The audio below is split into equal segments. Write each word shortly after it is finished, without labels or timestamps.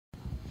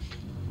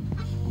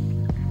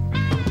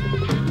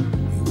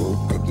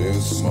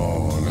this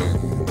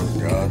morning,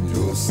 got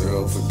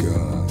yourself a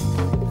gun.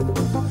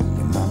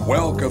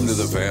 Welcome to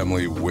the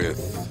family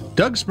with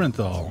Doug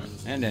Sprinthal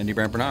and Andy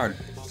Brant Bernard.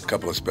 A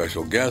couple of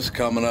special guests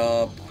coming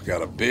up.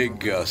 Got a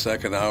big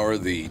second hour,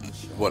 the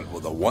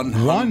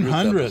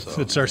 100th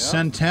episode. It's our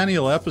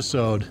centennial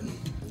episode.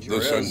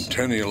 The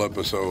centennial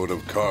episode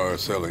of Car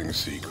Selling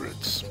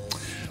Secrets.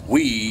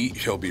 We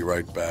shall be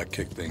right back,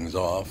 kick things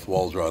off.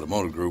 Walser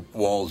Automotive Group,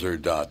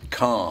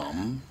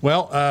 walser.com.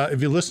 Well,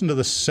 if you listen to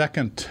the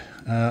second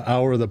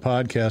hour of the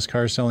podcast,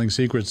 Car Selling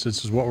Secrets,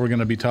 this is what we're going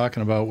to be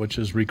talking about, which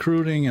is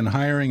recruiting and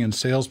hiring and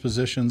sales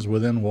positions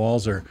within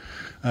Walser.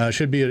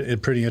 Should be a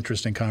pretty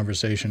interesting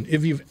conversation.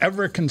 If you've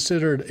ever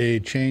considered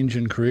a change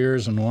in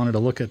careers and wanted to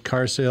look at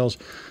car sales,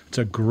 it's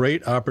a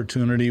great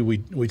opportunity.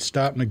 We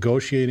stopped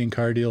negotiating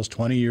car deals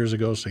 20 years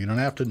ago, so you don't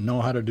have to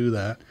know how to do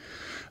that.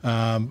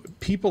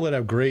 People that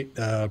have great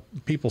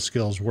people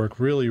skills work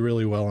really,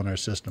 really well in our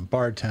system.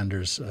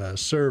 Bartenders,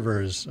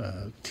 servers,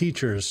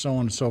 teachers, so on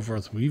and so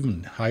forth. We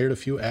even hired a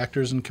few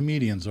actors and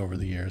comedians over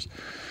the years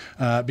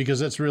because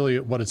that's really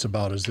what it's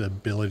about, is the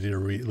ability to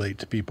relate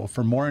to people.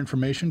 For more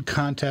information,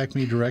 contact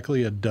me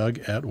directly at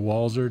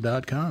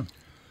doug@walser.com.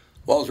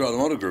 Walser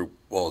Automotive Group,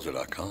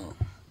 walser.com.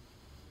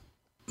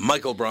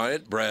 Michael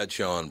Bryant,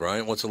 Bradshaw and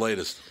Bryant, what's the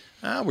latest?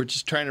 We're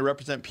just trying to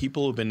represent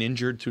people who've been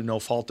injured through no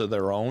fault of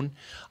their own.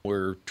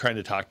 We're trying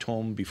to talk to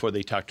them before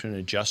they talk to an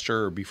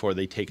adjuster or before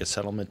they take a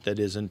settlement that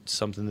isn't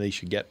something they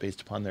should get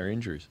based upon their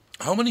injuries.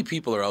 How many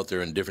people are out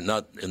there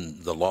not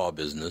in the law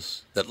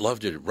business, that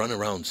love to run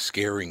around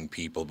scaring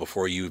people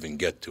before you even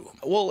get to them?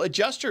 Well,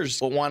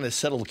 adjusters want to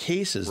settle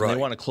cases and they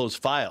want to close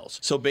files.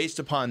 So based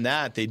upon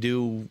that, they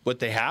do what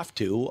they have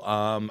to.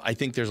 I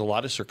think there's a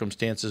lot of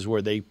circumstances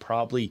where they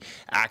probably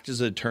act as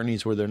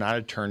attorneys where they're not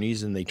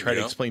attorneys, and they try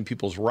to explain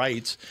people's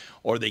rights,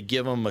 or they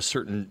give them a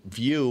certain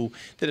view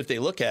that if they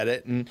look at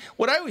it. And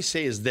what I always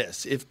say is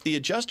this: if the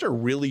adjuster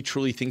really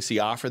truly thinks the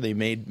offer they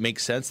made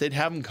makes sense, they'd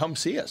have them come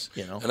see us.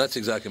 And that's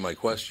exactly my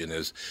question,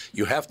 is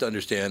you have to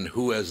understand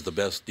who has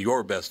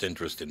your best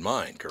interest in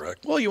mind,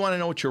 correct? Well, you want to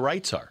know what your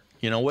rights are.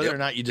 Whether or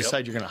not you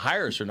decide you're going to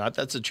hire us or not,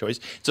 that's a choice.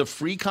 It's a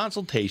free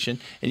consultation,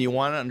 and you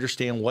want to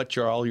understand what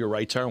all your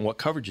rights are and what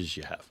coverages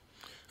you have.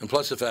 And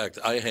plus the fact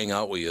I hang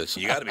out with you, so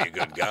you got to be a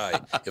good guy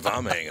if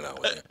I'm hanging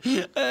out with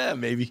you.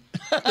 Maybe.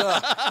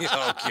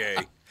 Okay.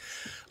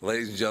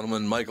 Ladies and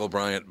gentlemen, Michael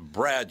Bryant,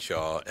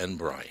 Bradshaw and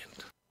Bryant.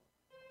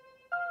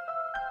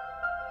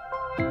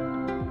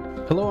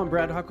 Hello, I'm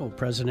Brad Huckle,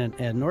 President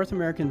at North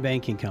American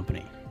Banking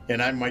Company. And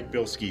I'm Mike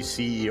Bilski,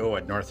 CEO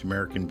at North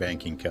American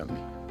Banking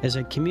Company. As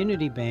a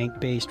community bank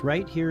based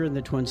right here in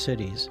the Twin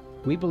Cities,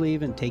 we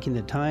believe in taking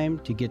the time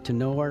to get to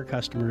know our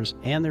customers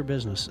and their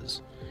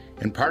businesses.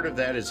 And part of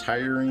that is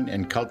hiring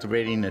and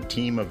cultivating a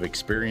team of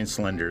experienced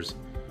lenders.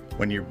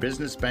 When your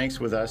business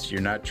banks with us,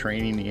 you're not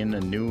training in a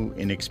new,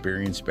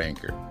 inexperienced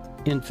banker.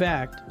 In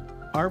fact,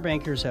 our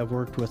bankers have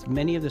worked with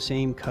many of the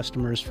same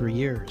customers for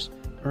years,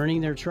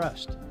 earning their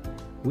trust.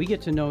 We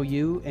get to know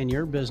you and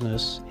your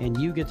business, and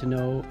you get to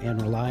know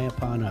and rely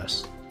upon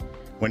us.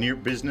 When your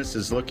business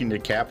is looking to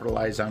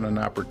capitalize on an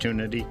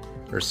opportunity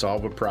or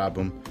solve a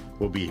problem,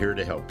 we'll be here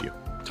to help you.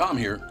 Tom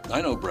here.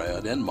 I know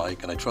Brad and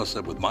Mike, and I trust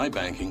that with my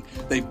banking,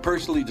 they've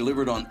personally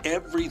delivered on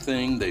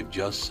everything they've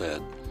just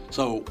said.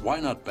 So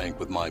why not bank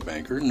with my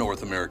banker,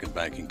 North American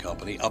Banking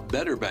Company, a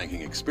better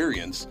banking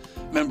experience,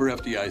 member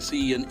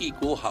FDIC, and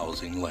equal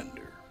housing lender.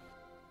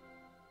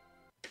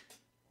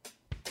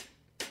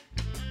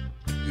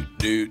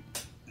 We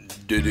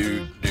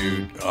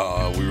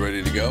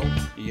ready to go?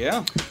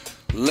 Yeah.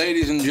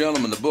 Ladies and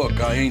gentlemen, the book,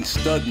 I Ain't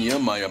Studding Ya,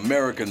 My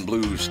American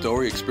Blues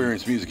Story,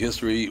 Experience Music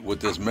History with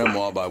this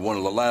memoir by one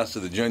of the last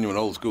of the genuine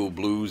old school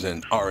blues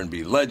and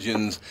R&B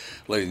legends.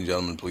 Ladies and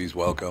gentlemen, please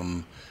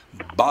welcome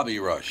Bobby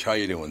Rush. How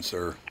you doing,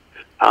 sir?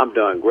 I'm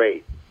doing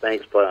great.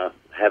 Thanks for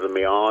having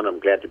me on. I'm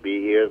glad to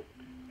be here.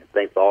 And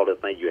thanks for all the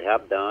things you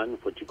have done,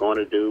 what you're going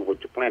to do,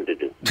 what you plan to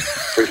do.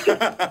 Appreciate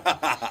it.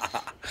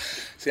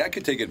 See, I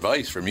could take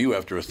advice from you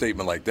after a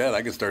statement like that.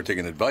 I could start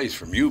taking advice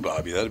from you,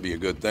 Bobby. That'd be a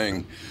good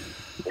thing.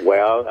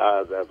 Well,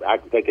 I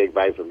can take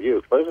advice from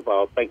you. First of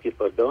all, thank you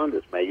for doing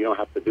this, man. You don't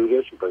have to do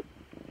this, but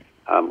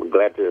I'm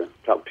glad to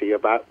talk to you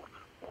about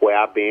where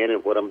I've been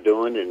and what I'm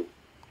doing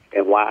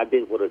and why I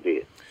did what I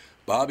did.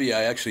 Bobby,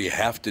 I actually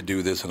have to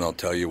do this, and I'll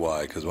tell you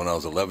why. Because when I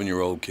was an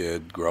 11-year-old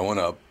kid growing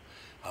up,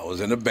 I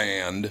was in a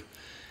band,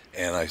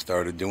 and I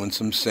started doing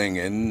some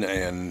singing,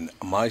 and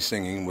my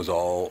singing was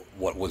all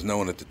what was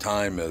known at the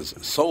time as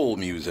soul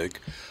music,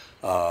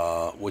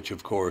 which,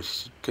 of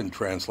course, can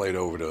translate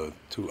over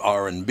to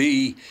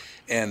R&B.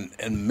 And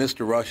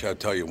Mr. Rush, I'll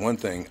tell you one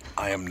thing,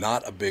 I am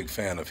not a big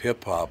fan of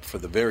hip-hop for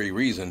the very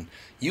reason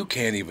you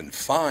can't even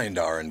find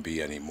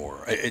R&B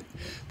anymore.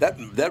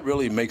 That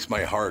really makes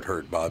my heart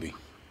hurt, Bobby.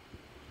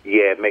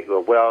 Yeah,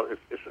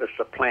 it's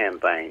a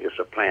planned thing. It's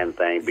a planned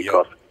thing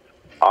because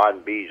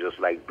R&B is just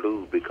like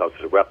blues because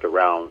it's wrapped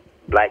around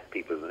black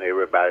people, and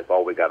everybody's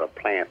always got a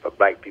plan for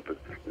black people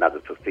not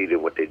to succeed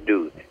in what they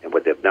do and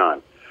what they've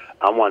done.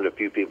 I'm one of the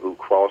few people who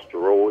crossed the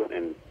road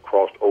and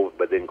crossed over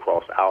but didn't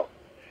cross out.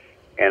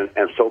 and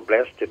so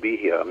blessed to be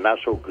here. I'm not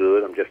so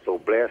good. I'm just so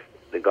blessed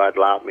that God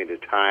allowed me the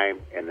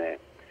time and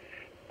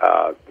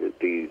I'm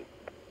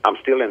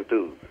still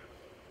enthused.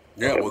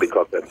 Yeah, well,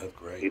 because that's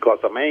great. Because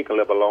a man can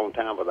live a long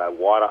time without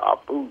water or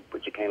food,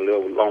 but you can't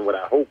live long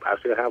without hope. I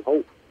still have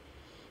hope,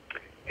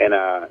 and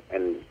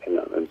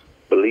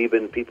believe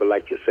in people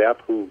like yourself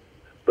who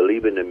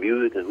believe in the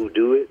music and who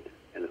do it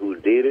and who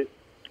did it.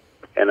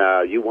 And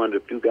you one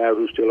of the few guys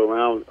who's still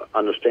around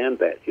understand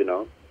that, you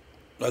know.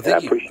 I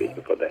appreciate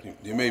you for that.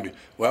 You may be.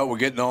 Well, we're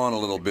getting on a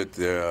little bit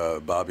there,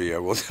 Bobby. I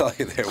will tell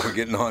you that we're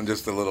getting on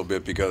just a little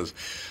bit because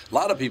a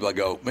lot of people, I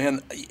go,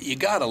 man, you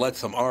got to let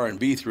some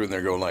R&B through, and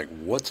they're going like,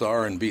 what's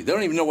R&B? They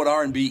don't even know what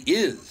R&B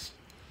is,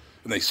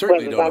 and they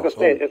certainly don't know. Like I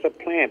said, it's a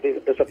plant.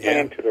 It's a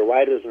plant to the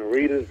writers and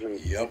readers, and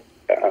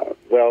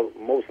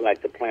most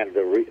like the plant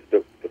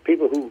the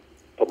people who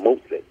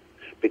promote it,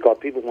 because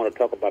people want to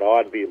talk about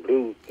R&B and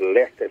blues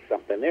less than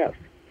something else.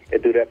 They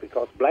do that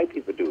because black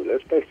people do.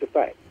 Let's face the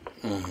fact.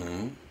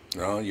 Mm-hmm.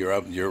 No,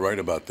 you're right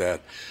about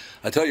that.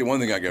 I tell you one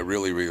thing, I got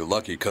really, really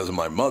lucky because of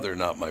my mother,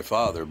 not my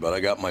father, but I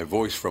got my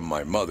voice from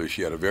my mother.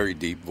 She had a very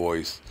deep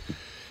voice.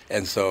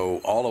 And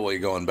so all the way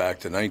going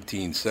back to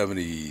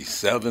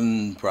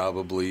 1977,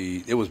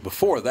 probably, it was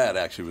before that,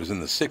 actually. It was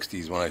in the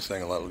 60s when I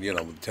sang a lot of,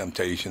 with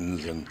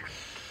Temptations and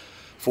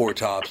Four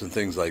Tops and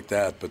things like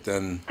that. But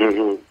then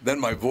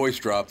my voice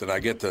dropped, and I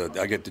get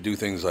to do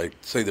things like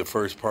say the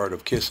first part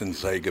of Kiss and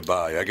Say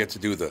Goodbye. I get to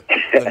do the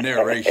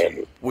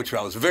narration, which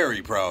I was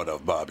very proud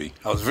of, Bobby.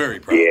 I was very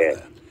proud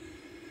of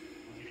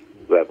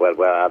that.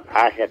 Well,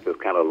 I had this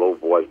kind of low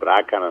voice, but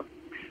I kind of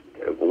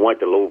went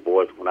to low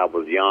voice when I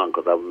was young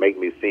because it would make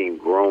me seem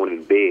grown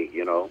and big,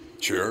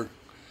 Sure.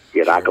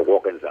 Yeah, sure. I could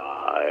walk and say,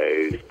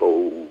 I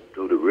spoke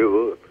to the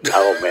river.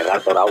 Oh, man, I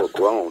thought I was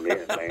grown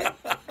then, man.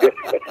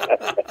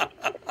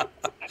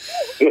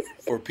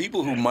 For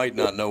people who might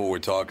not know what we're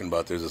talking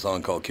about, there's a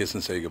song called Kiss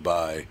and Say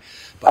Goodbye.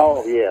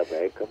 Oh, yeah,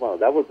 man. Come on.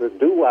 That was the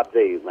doo-wop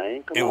days,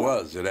 man. Come on. It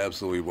was. It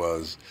absolutely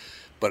was.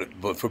 But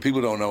for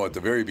people who don't know, at the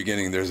very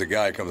beginning, there's a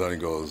guy who comes out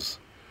and goes,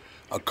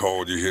 I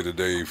called you here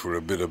today for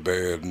a bit of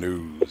bad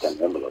news. Yeah.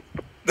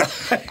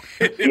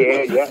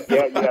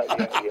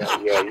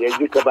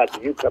 You come out.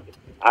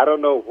 I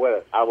don't know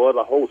whether our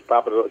other host,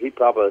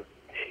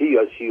 he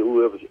or she,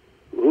 who is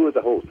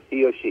the host,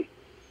 he or she.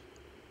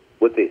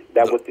 Who's the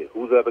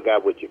other guy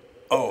with you?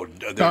 Oh,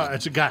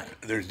 it's a guy.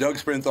 There's Doug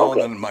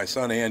Sprinthal, and my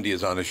son Andy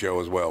is on the show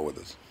as well with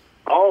us.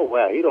 Oh,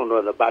 well, he don't know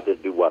nothing about this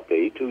doo-wop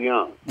there. He's too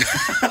young.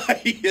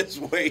 He is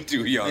way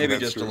too young. Maybe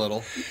just a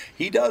little.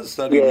 He does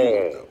study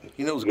music, though.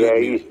 He knows good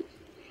music.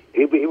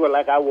 He was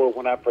like I was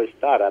when I first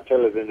started. I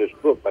tell it in this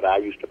book, but I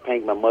used to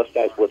paint my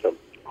mustache with a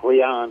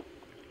crayon.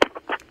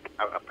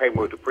 I paint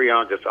with the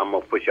crayon. I'm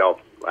going to push off.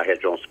 I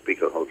had you on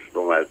speaker. I was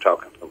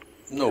talking.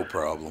 No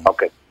problem.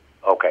 Okay.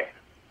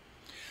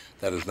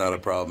 That is not a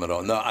problem at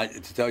all. No,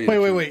 to tell you.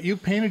 Wait. You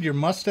painted your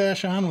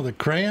mustache on with a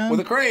crayon? With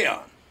a crayon.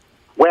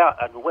 Well,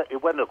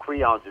 it wasn't a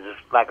crayon. It was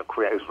just like a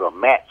crayon. It was a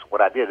match. What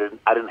I did,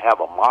 I didn't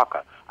have a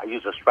marker. I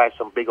used to strike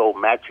some big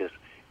old matches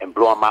and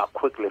blow them out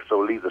quickly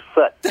so it leaves a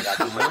soot.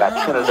 I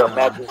got 10 of them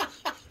matches,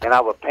 and I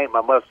would paint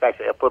my mustache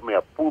and put me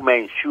a Fu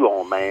Man shoe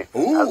on, man.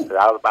 I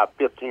was about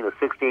 15 or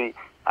 16.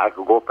 I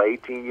could go for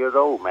 18 years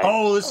old, man.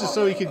 Oh, this is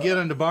so you could get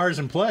into bars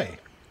and play.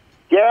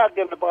 Yeah, I'd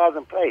get into bars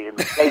and play. And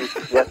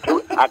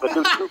I could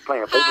do two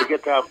playing. Play the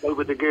guitar, play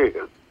with the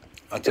girls.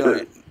 I tell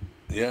you.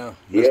 Yeah.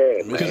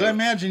 Because I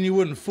imagine you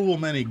wouldn't fool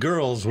many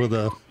girls with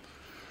a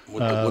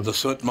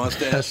soot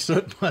mustache. A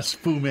soot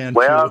Fu Man.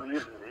 Well,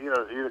 the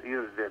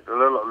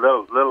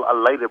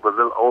little lady was a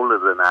little older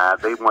than I.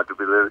 They wanted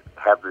to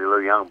have the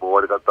little young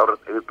boy. They thought I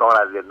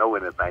didn't know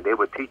anything. They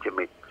were teaching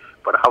me,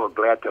 but I was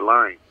glad to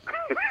learn.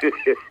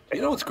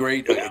 You know what's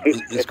great?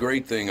 This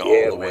great thing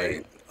all the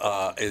way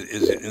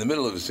is in the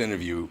middle of this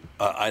interview.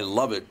 I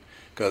love it.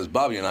 Because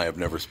Bobby and I have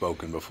never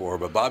spoken before,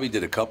 but Bobby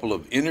did a couple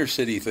of inner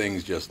city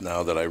things just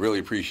now that I really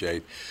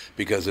appreciate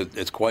because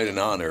it's quite an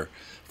honor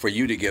for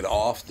you to get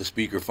off the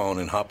speakerphone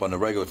and hop on the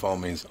regular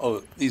phone means,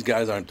 these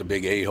guys aren't the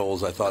big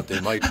a-holes I thought they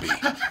might be.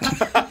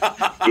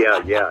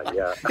 Yeah.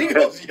 He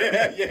goes,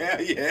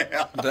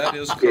 yeah. That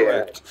is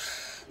correct.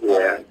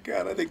 Yeah. Oh,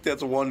 God, I think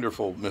that's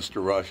wonderful,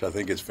 Mr. Rush. I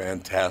think it's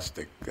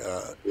fantastic.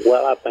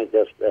 Well, I think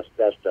that's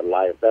the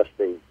life. That's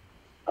the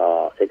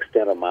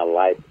extent of my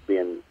life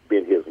being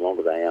here as long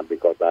as I am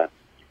because I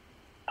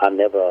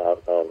never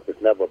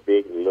it's never a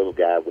big and little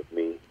guy with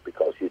me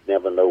because you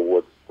never know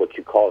what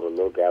you call a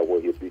little guy where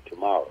he'll be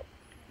tomorrow.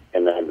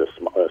 And then the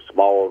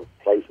small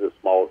places,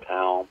 small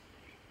town,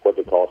 what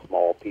they call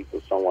small people.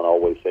 Someone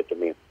always said to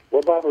me,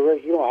 "Well, Bobby Ray,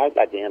 I'd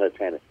like to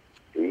entertain it.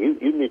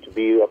 You need to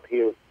be up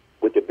here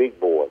with the big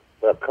boys."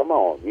 Well, come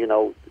on,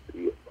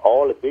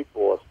 all the big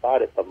boys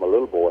started from a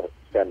little boy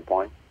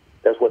standpoint.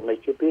 That's what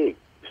makes you big.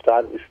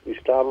 You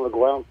start on the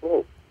ground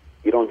floor.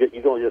 You don't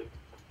just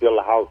build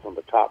a house from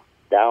the top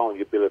down.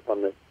 You build it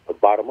from the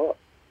bottom up.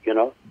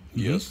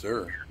 Yes,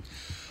 sir.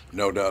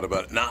 No doubt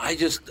about it. Now, I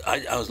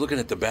was looking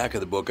at the back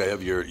of the book. I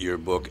have your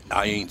book,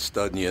 I Ain't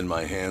Studying in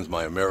My Hands,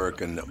 My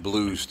American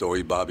Blues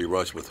Story, Bobby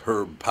Rush with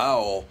Herb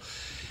Powell.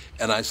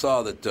 and I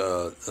saw that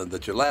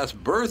that your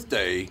last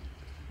birthday,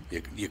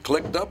 you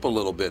clicked up a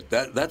little bit.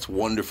 That's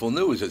wonderful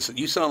news.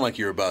 You sound like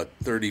you're about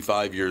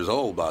 35 years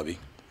old, Bobby.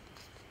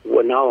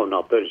 Well,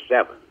 no,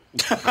 37.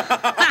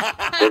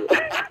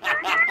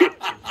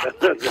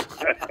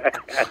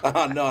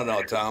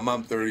 No, Tom,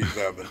 I'm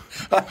 37.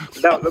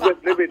 No,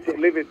 let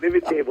me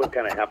tell you what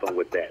kind of happened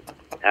with that.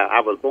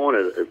 I was born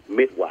as a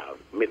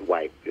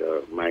midwife.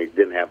 I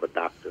didn't have a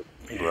doctor.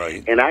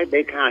 Right. And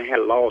they kind of had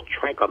lost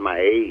track of my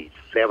age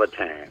several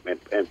times.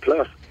 And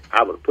plus,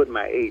 I was putting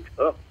my age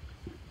up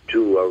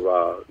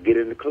to get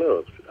in the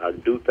clubs,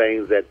 do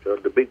things that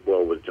the big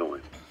boy was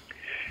doing.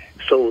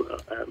 So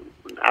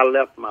I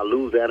left my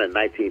Louisiana in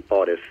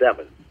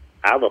 1947.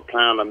 I was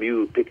plowing a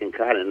mule picking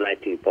cotton in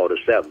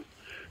 1947.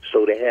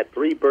 So they had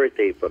 3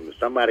 birthdays for me.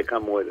 Somebody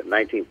come with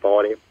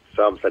 1940,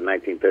 some said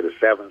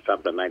 1937,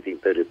 something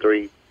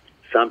 1933,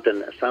 something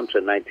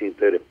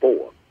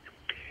 1934.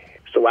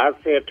 So I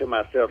said to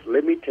myself,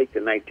 let me take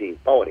the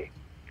 1940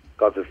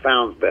 because it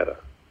sounds better.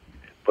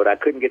 But I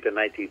couldn't get the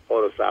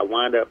 1940, so I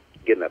wound up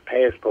getting a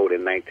passport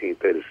in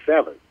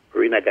 1937. The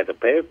reason I got the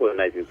passport in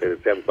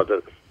 1937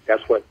 because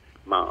that's what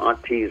my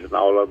aunties and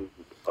all of them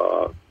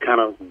kind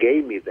of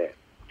gave me that.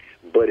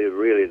 But it's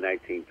really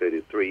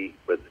 1933.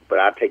 But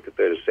I take the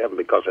 37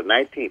 because in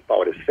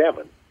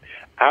 1947,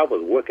 I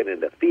was working in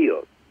the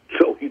field.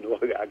 So,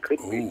 I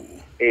couldn't be.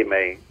 Hey,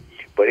 man.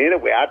 But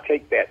anyway, I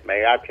take that,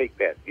 man. I take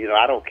that.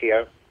 I don't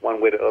care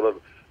one way or the other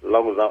as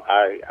long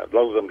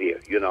as I'm here,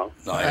 No,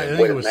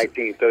 whether it's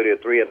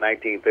 1933 or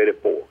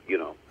 1934,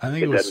 I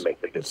think it doesn't make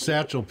a difference.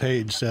 Satchel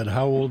Paige said,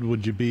 how old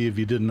would you be if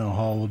you didn't know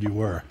how old you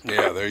were?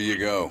 Yeah, there you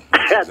go.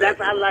 I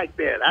like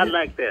that. I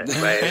like that,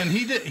 man. And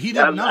he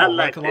didn't know,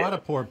 like a lot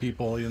of poor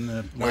people in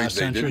the last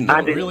century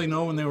didn't really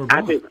know when they were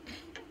born.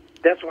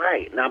 That's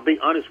right. Now, I'll be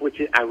honest with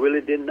you, I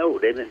really didn't know.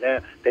 They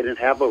didn't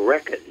have a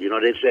record.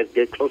 They said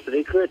get close as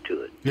they could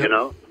to it,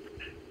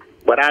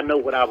 But I know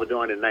what I was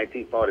doing in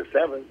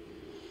 1947.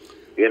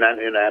 And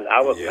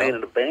I was playing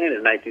in the band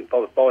in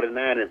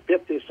 1949 and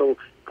 50, so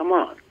come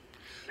on.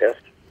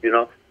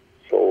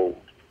 So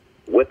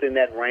within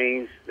that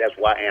range, that's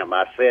why I am.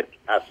 I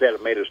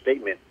made a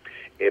statement.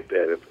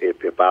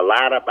 If I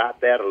lied about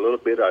that a little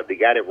bit or they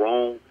got it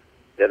wrong,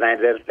 then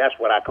that's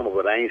what I come up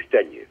with. I ain't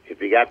studying you. If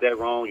you got that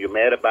wrong, you're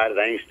mad about it,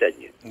 I ain't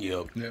studying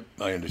you. Yep.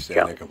 I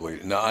understand that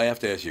completely. Now, I have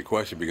to ask you a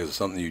question because of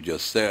something you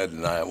just said,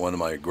 and one of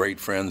my great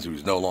friends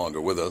who's no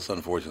longer with us,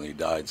 unfortunately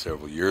died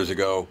several years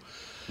ago.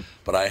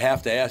 But I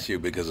have to ask you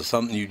because of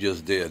something you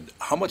just did.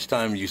 How much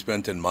time you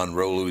spent in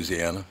Monroe,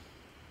 Louisiana?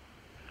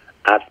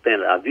 I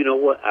spent, you know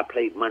what? I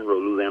played Monroe,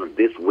 Louisiana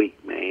this week,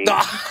 man.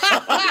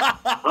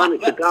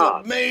 Honest to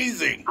God. That's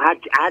amazing.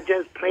 I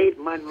just played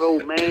Monroe,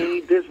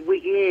 man, this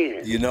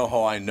weekend. You know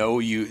how I know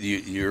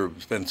you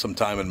spent some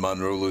time in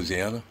Monroe,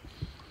 Louisiana?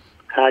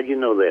 How'd you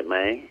know that,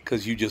 man?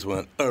 Because you just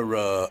went,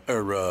 I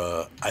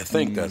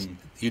think that's...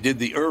 You did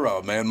the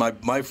man.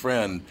 My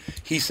friend,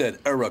 he said,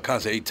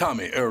 hey,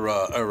 Tommy,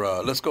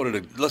 let's go to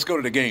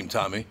the game,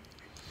 Tommy.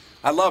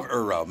 I love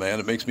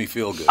man. It makes me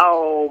feel good.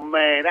 Oh,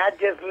 man, I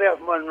just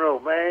left Monroe,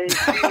 man.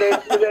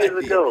 2 days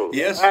ago.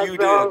 Yes, you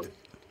did.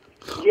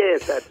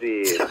 Yes, I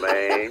did,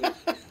 man.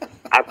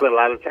 I spent a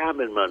lot of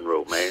time in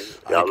Monroe, man.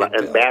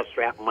 And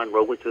Bastrap,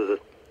 Monroe, which is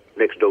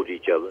next door to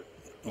each other.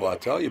 Well, I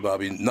tell you,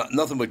 Bobby,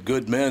 nothing but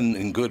good men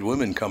and good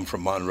women come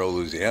from Monroe,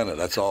 Louisiana.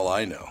 That's all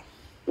I know.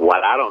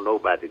 Well, I don't know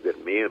about the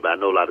good men, but I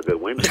know a lot of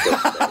good women.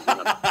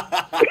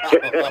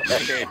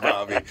 Okay,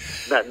 Bobby.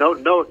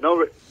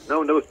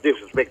 No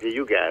disrespect to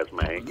you guys,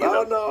 man.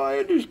 No, I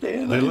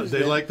understand.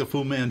 They like the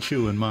Fu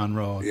Manchu in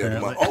Monroe,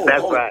 apparently.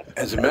 That's right.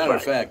 As a matter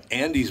of fact,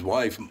 Andy's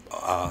wife,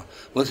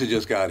 Melissa,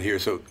 just got here.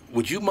 So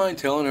would you mind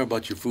telling her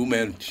about your Fu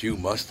Manchu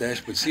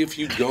mustache? But see if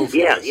you go for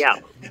this. Yeah.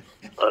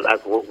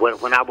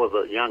 When I was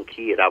a young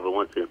kid, I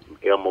went to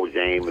Elmo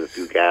James and a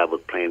few guys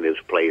was playing this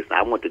place.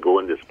 I wanted to go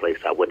in this place.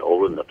 I wasn't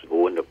old enough to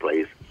go in the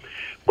place.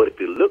 But if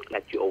you look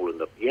like you're old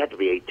enough, you have to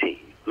be 18.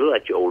 Look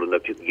like you're old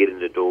enough, you can get in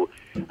the door.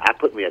 I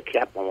put me a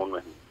cap on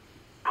and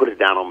put it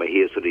down on my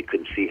head so they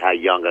couldn't see how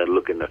young I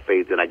look in the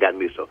face. And I got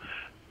me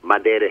my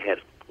daddy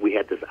we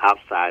had this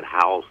outside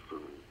house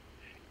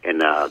and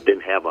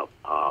didn't have a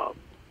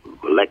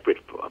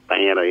electric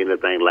fan or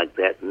anything like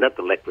that.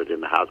 Nothing electric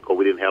in the house because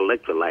we didn't have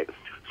electric light.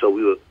 So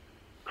we would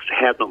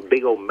have some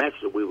big old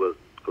matches. We would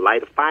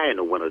light a fire in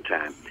the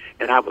wintertime.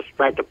 And I would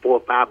strike the 4 or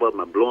 5 of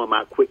them and blow them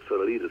out quick so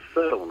they'll leave a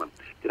sun on them.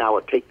 Then I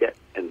would take that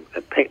and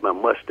paint my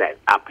mustache.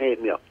 I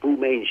painted me a Fu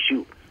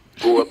Manchu.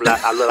 Go up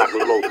like I look like a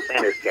little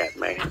Spanish cat,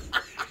 man.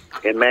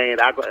 And man,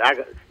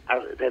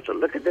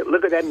 look at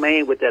that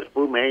man with that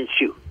Fu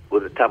Manchu.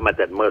 Was talking about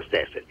that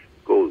mustache that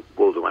goes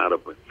around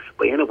up.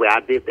 But anyway, I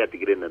did that to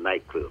get in the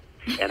nightclub.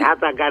 And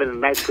after I got in the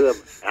nightclub,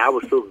 I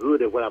was so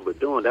good at what I was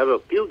doing. There were a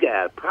few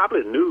guys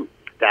probably knew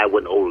that I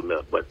wasn't old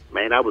enough, but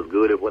man, I was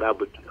good at what I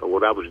was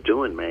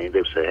doing. Man,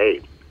 they say,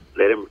 "Hey,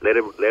 let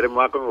him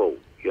rock and roll,"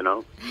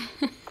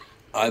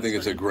 I think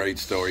it's a great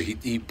story.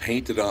 He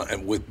painted on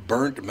and with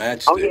burnt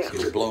matchsticks. He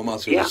would blow them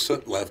out so there's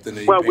soot left, and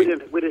then we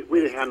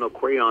didn't have no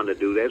crayon to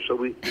do that, so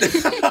we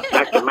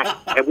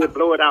and we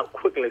blow it out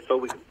quickly so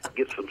we can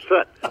get some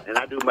soot. And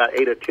I do about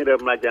 8 or 10 of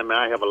them like that, man.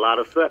 I have a lot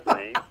of soot,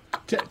 man.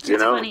 You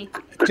know. Funny.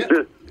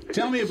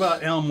 Tell me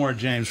about Elmore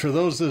James. For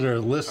those that are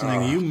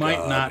listening, you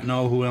might not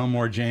know who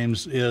Elmore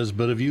James is,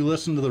 but if you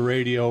listen to the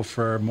radio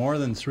for more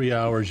than 3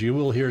 hours, you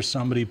will hear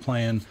somebody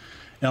playing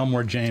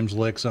Elmore James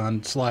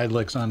slide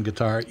licks on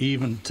guitar,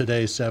 even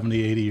today,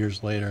 70, 80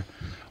 years later.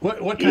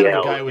 What kind of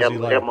a guy was he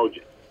like?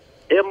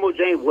 Elmore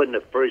James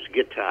wasn't the first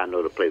guitar I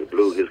know to play the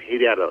blues.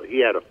 He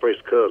had a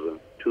first cousin,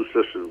 2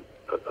 sisters,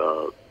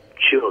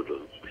 children.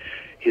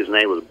 His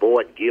name was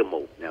Boyd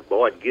Gilmore. Now,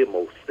 Boyd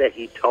Gilmore said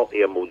he taught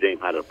Elmore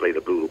James how to play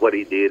the blues. What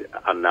he did,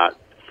 I'm not.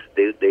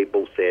 They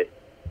both said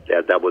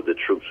that was the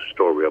true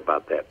story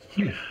about that.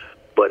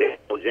 But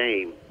Elmore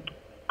James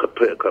could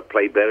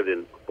play better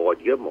than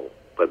Boyd Gilmore.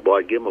 But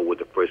Boyd Gilmore was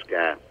the first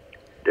guy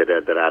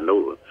that I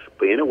know.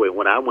 But anyway,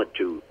 when I went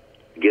to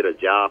get a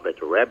job at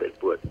the Rabbit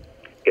Foot,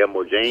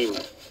 Elmore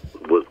James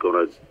was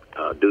going to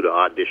do the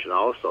audition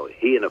also.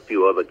 He and a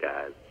few other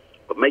guys.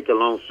 But make a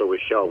long story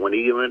short, when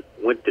he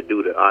went to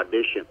do the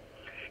audition,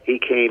 he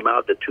came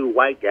out. The 2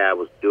 white guys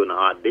was doing the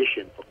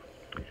audition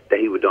that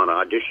he was doing the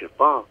audition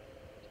for.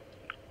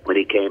 When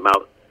he came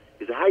out,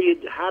 he said,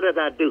 "How did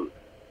I do?"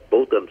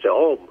 Both of them said,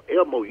 "Oh,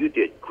 Elmo, you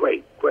did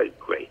great, great,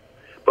 great."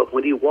 But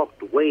when he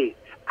walked away,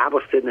 I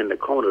was sitting in the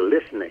corner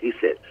listening. He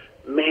said,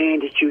 "Man,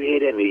 did you hear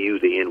that?" And he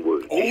used the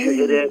N-word. Did you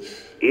hear that?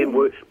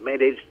 N-word? Man,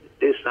 they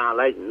sound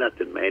like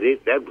nothing, man.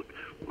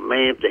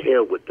 Man, to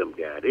hell with them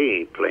guys. They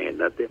ain't playing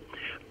nothing.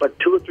 But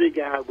 2 or 3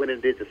 guys went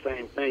and did the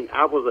same thing.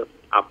 I was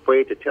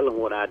afraid to tell him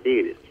what I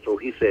did. So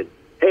he said,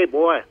 "Hey,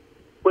 boy,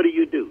 what do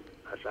you do?"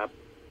 I said,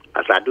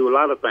 "I do a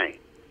lot of things."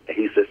 And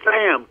he said,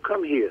 "Sam,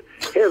 come here.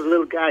 Here's a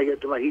little guy here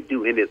tonight. He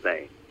do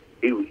anything."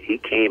 He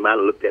came out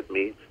and looked at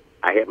me.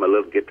 I had my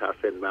little guitar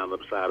sitting down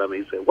beside him.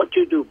 He said, "What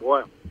you do,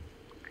 boy?"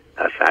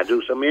 I said, "I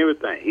do some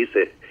everything." He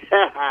said,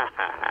 "Ha, ha,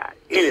 ha, ha.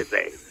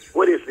 Anything.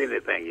 What is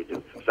anything you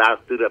do?" So I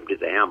stood up and did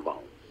the ham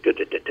bone. And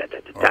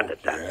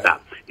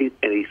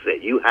he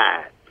said, "You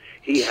hide."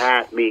 He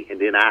hired me, and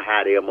then I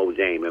hired Elmo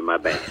James in my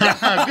band.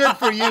 Good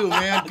for you,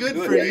 man. Good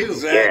for you.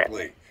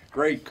 Exactly. Yeah.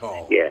 Great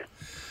call. Yeah.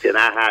 Then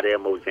I hired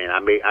Elmo James.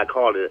 I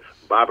called it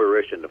Bobby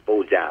Rush and the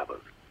 4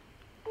 Jivers.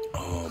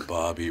 Oh,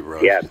 Bobby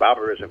Rush. Yeah,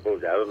 Bobby Rush and 4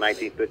 Jivers. That was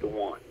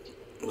 1951.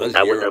 I was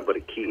nothing but a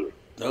kid.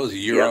 That was the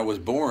year I was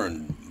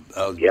born.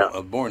 I was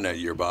born that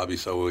year, Bobby.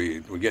 So we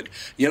get,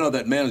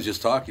 that man was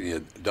just talking to you,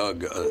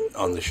 Doug,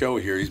 on the show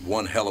here. He's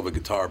one hell of a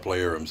guitar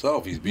player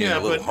himself. He's being a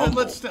little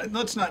humble.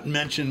 Let's not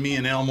mention me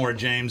and Elmore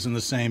James in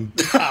the same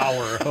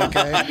hour,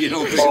 okay? You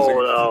don't think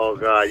oh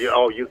God!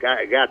 You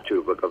got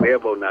to, because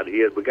Elmo not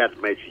here. We got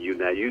to mention you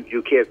now. You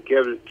carry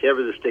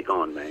the stick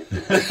on, man.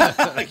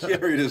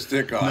 Carry the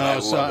stick on. No,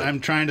 so I'm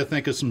trying to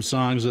think of some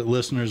songs that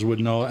listeners would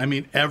know. I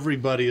mean,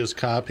 everybody has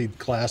copied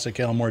classic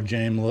Elmore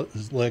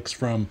James licks,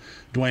 from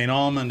Dwayne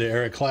Allman to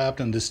Eric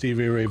Clapton to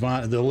Stevie Ray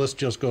Vaughan. The list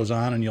just goes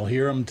on, and you'll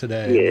hear them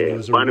today.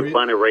 Yeah,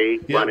 Bonnie Ray,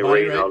 Bonnie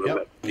Ray, and all of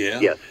that.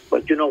 Yeah.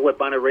 But you know what,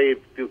 Bonnie Ray,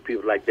 few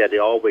people like that, they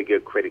always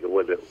get credit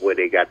where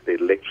they got their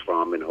licks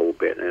from and the whole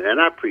bit, and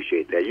I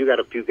appreciate that. You got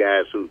a few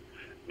guys who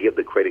give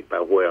the credit by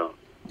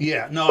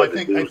Yeah, no, I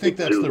think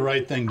that's the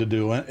right thing to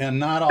do, and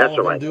not all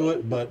of them do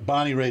it, but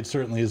Bonnie Raitt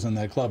certainly is in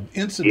that club.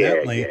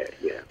 Incidentally,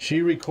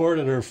 she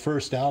recorded her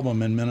first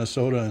album in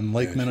Minnesota in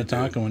Lake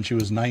Minnetonka when she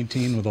was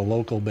 19 with a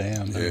local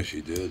band. Yeah,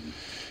 she did.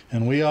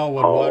 And we all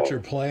would watch her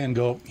play and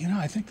go,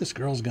 I think this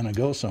girl's going to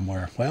go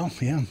somewhere. Well,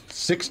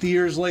 60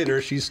 years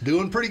later, she's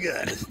doing pretty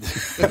good.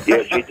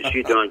 Yeah,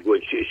 she's doing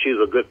good. She's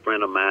a good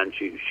friend of mine.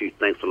 She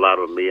thinks a lot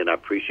of me, and I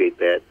appreciate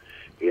that.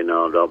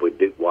 With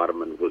Dick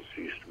Waterman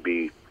used to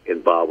be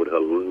involved with her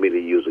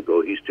many years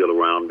ago. He's still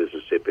around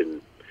Mississippi, and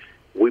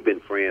we've been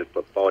friends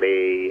for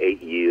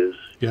 48 years.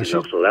 Yeah,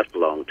 so that's a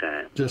long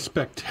time. Just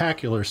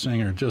spectacular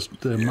singer. Just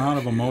the amount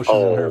of emotion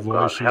in her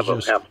voice.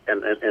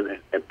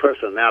 And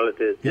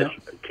personality just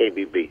can't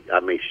be beat. I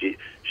mean, she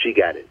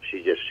got it.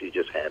 She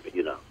just have it,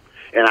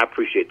 And I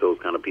appreciate those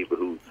kind of people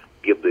who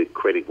give the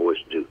credit voice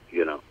due,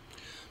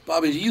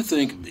 Bobby, do you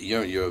think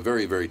you're a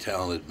very, very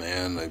talented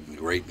man, a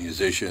great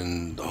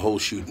musician, the whole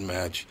shooting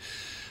match?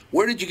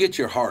 Where did you get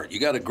your heart? You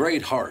got a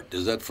great heart.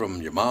 Is that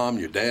from your mom,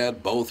 your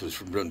dad, both? Was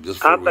from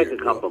just I think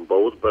it comes from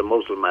both, but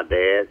mostly my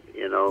dad.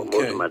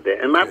 Most of my dad,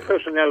 and my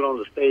personality on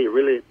the stage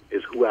really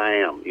is who I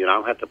am. I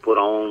don't have to put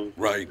on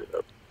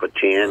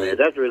pretend. Right.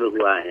 That's really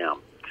who I am.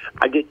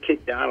 I get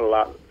kicked down a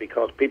lot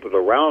because people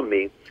around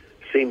me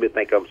seem to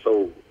think I'm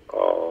so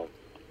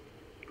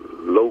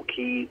low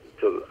key.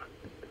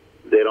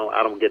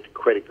 I don't get the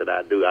credit that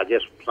I do. I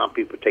guess some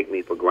people take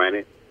me for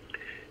granted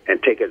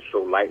and take it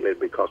so lightly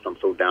because I'm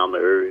so down to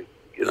earth,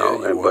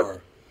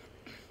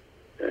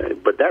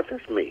 But that's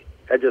just me.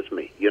 That's just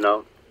me,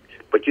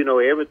 But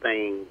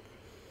everything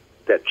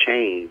that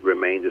changed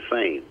remained the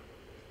same.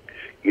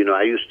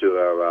 I used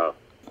to,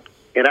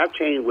 and I've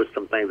changed with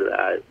some things that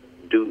I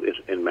do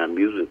in my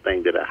music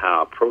thing, how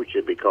I approach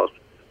it, because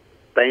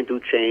things do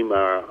change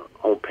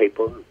on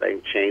paper,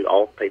 things change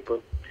off paper,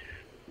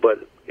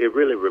 but it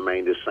really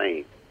remained the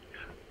same.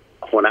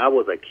 When I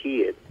was a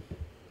kid,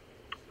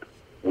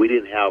 we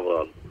didn't have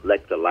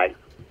electric lights.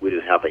 We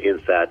didn't have an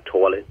inside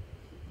toilet.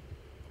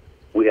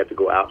 We had to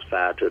go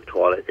outside to the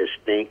toilet. It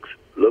stinks,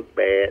 look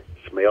bad,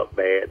 smelled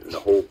bad, and the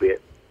whole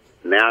bit.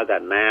 Now I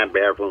got 9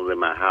 bathrooms in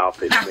my house.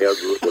 They smell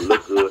good, they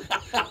look good.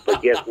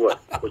 But guess what?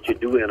 What you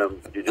do in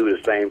them, you do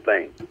the same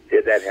thing.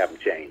 That haven't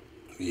changed.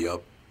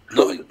 Yep.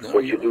 So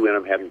what you do in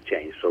them haven't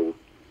changed. So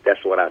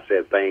that's what I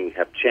said. Things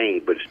have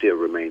changed, but it still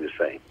remain the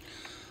same.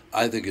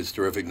 I think it's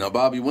terrific. Now,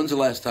 Bobby, when's the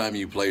last time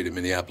you played in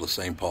Minneapolis,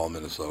 St. Paul,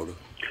 Minnesota?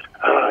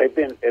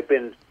 It's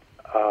been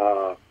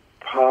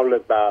probably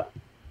about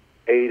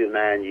 8 or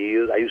 9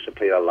 years. I used to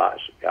play a lot.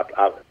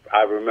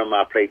 I remember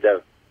I played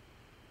that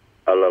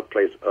a little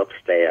place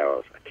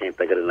upstairs. I can't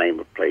think of the name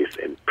of the place.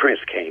 And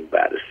Prince came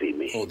by to see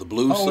me. Oh, the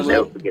Blue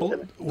Saloon.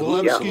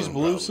 Wilewski's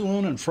Blue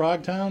Saloon in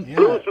Frogtown. Yeah.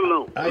 Blue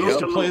Saloon. I used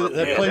to play.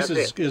 That place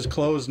is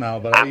closed now,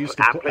 but I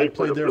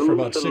played there for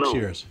about 6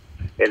 years.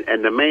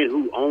 And the man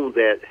who owned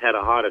that had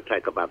a heart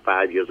attack about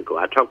 5 years ago.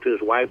 I talked to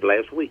his wife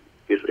last week.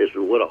 His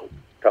widow.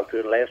 Talked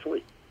to her last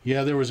week.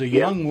 Yeah, there was a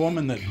young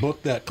woman that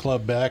booked that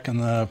club back in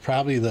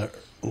probably the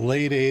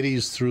late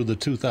 80s through the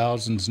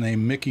 2000s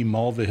named Mickey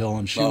Mulvihill,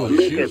 and she was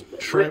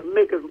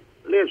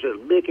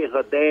Mickey,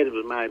 her dad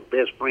was my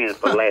best friend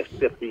for the last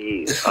 50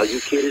 years. Are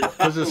you kidding?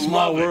 It's a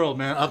small world,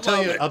 man.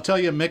 I'll tell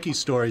you Mickey's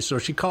story. So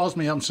she calls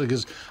me up and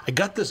says, I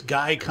got this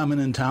guy coming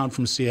in town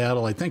from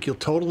Seattle. I think you'll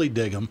totally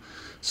dig him.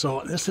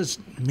 So this is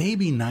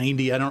maybe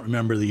 90. I don't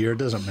remember the year. It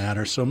doesn't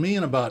matter. So me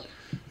and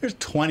there's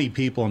 20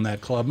 people in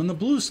that club, and the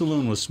Blue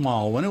Saloon was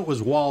small. When it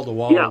was wall to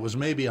wall, it was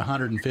maybe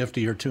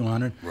 150 or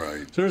 200.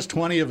 Right. So there's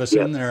 20 of us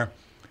in there.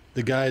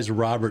 The guy's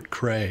Robert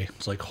Cray.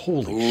 It's like,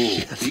 holy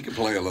shit. He can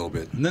play a little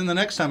bit. And then the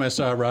next time I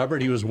saw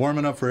Robert, he was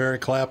warming up for Eric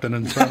Clapton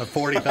in front of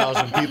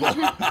 40,000 people.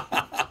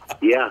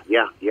 Yeah,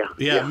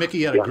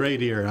 Mickey had a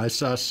great year. I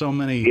saw so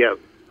many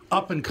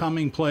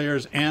up-and-coming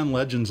players and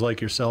legends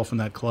like yourself in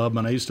that club,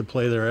 and I used to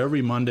play there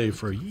every Monday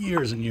for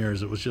years and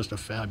years. It was just a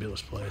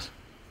fabulous place.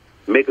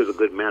 Mickey's a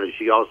good manager.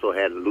 She also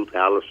had Luther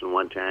Allison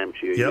one time.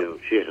 She has a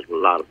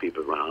lot of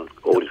people around,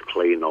 Otis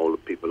Clay and all the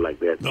people like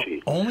that.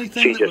 The only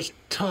thing that was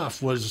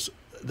tough was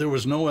there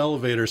was no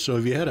elevator, so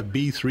if you had a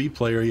B3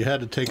 player, you had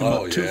to take him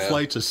up 2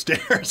 flights of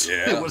stairs.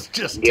 Yeah. It was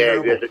just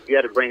terrible. You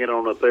had to bring it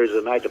on a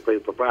Thursday night to play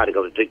for Friday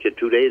because it took you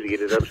 2 days to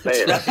get it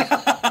upstairs.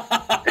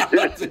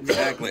 That's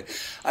exactly.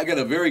 I got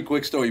a very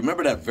quick story.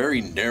 Remember that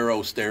very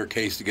narrow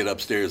staircase to get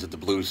upstairs at the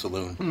Blue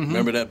Saloon? Mm-hmm.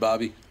 Remember that,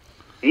 Bobby?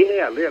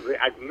 Yeah,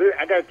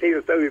 I got to tell you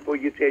a story before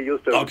you tell your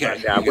story. Okay,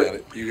 you got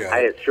it. I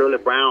had Shirley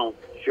Brown.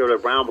 Shirley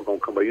Brown was going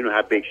to come up. You know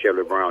how big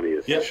Shirley Brown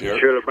is. Yeah, sure.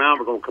 Shirley Brown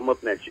was going to come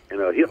up, and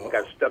her hip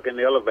got stuck in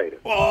the elevator.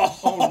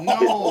 Oh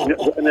no!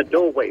 In the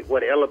doorway,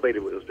 where the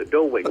elevator was, the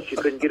doorway. She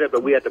couldn't get up,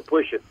 but we had to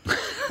push it.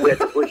 We had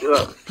to push her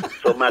up.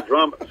 So my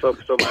drummer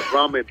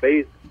and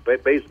bass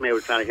man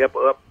was trying to help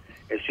her up,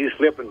 and she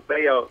slipped and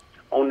fell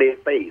on their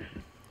face.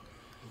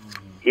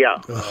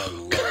 Yeah.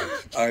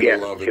 I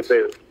love it.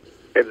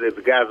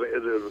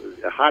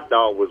 The hot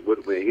dog was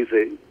with me. He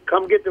said,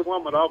 "Come get the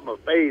woman off my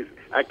face.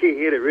 I can't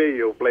hear the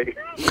radio play."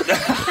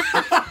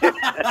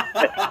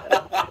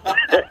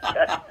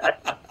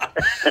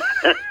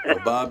 Well,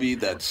 Bobby,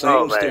 that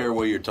same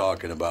stairway you're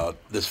talking about,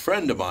 this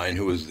friend of mine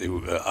who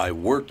I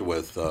worked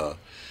with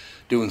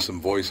doing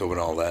some voiceover and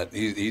all that,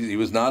 he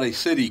was not a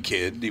city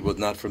kid. He was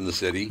not from the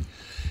city.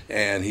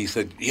 And he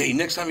said, hey,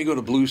 next time you go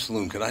to Blue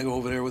Saloon, can I go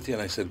over there with you?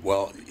 And I said,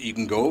 well, you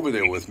can go over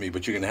there with me,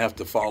 but you're going to have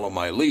to follow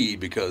my lead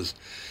because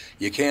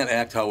you can't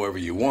act however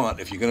you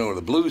want. If you're going to go to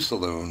the Blue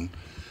Saloon,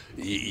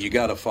 you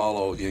got to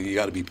follow, you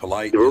got to be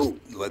polite and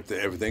just let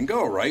everything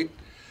go, right?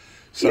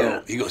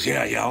 So he goes,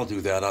 yeah, I'll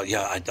do that.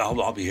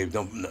 I'll behave,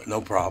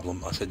 no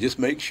problem. I said, just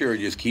make sure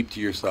you just keep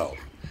to yourself.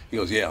 He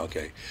goes, yeah,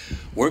 okay.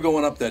 We're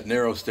going up that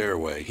narrow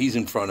stairway. He's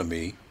in front of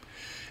me.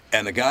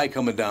 And the guy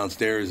coming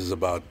downstairs is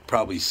about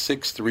probably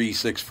 6'3",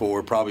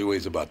 6'4", probably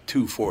weighs about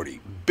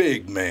 240.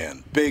 Big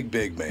man,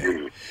 big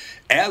man.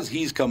 As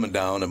he's coming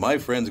down and my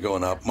friend's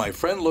going up, my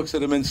friend looks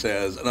at him and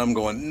says, and I'm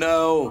going,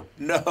 no.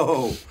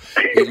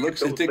 He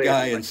looks at the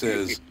guy and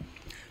says,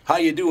 how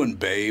you doing,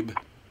 babe?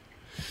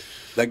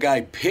 That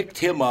guy picked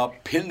him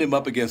up, pinned him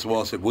up against the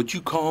wall, and said, what'd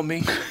you call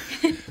me?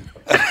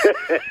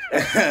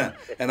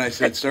 And I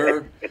said,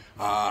 sir,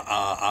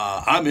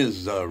 I'm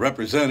his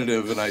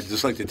representative, and I'd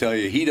just like to tell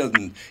you,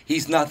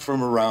 he's not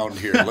from around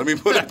here. Let me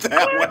put it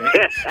that way.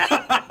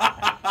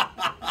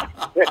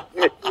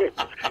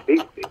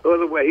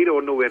 He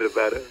don't know any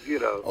better, you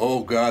know.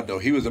 Oh, God, no.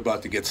 He was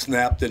about to get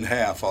snapped in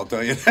half, I'll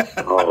tell you that.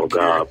 Oh,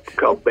 God.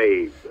 Call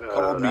babe.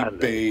 Call me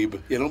babe.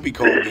 You don't be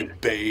calling me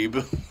babe.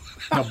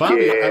 Now,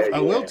 Bobby, I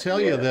will tell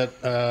you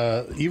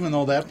that even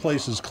though that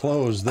place is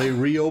closed, they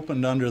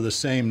reopened under the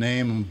same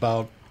name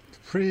about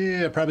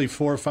probably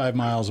 4 or 5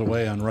 miles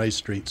away on Rice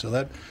Street. So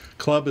that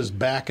club is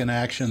back in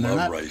action.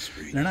 Rice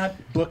Street. They're not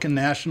booking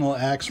national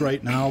acts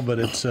right now, but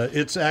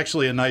it's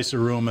actually a nicer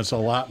room. It's a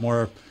lot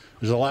more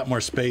There's a lot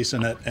more space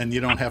in it, and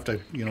you don't have to,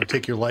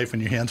 take your life in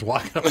your hands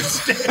walking up the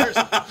stairs.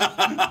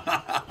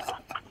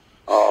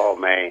 Oh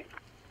man,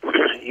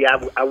 yeah,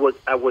 I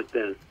worked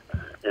in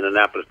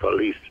Annapolis for at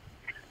least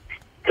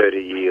 30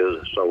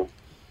 years or so,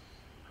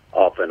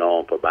 off and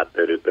on for about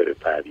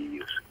 35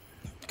 years.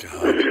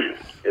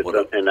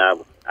 And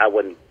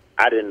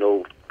I didn't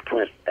know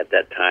Prince at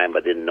that time. I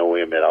didn't know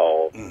him at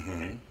all.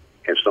 Mm-hmm.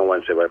 And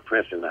someone said, "Well,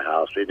 Prince in the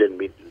house." It didn't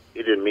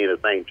mean a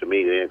thing to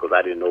me then because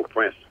I didn't know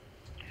Prince.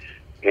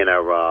 And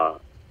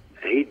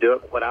he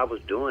did what I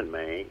was doing,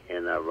 man.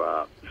 And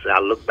so I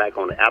look back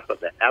on it after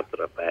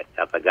the fact,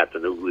 after I got to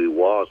know who he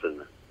was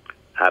and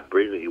how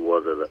brilliant he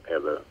was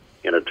as a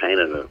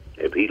entertainer.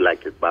 If he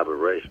liked his Bobby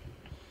Ray,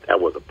 that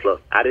was a plus.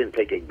 I didn't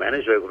take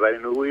advantage of it because I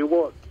didn't know who he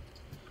was.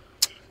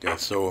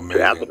 That's so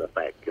amazing. After the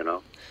fact,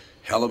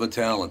 Hell of a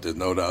talent, there's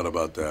no doubt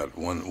about that.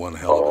 One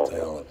hell of a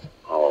talent.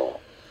 Oh,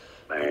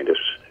 man, this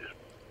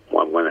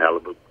one hell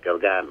of a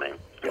guy, man.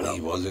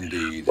 He was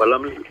indeed. Well,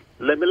 let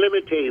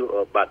me tell you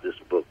about this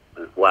book.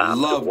 Why I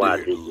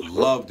did this book.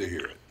 Love to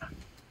hear it.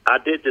 I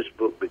did this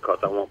book because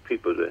I want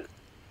people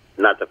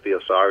not to feel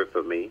sorry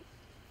for me.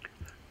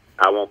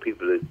 I want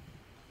people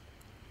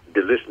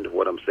to listen to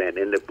what I'm saying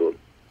in the book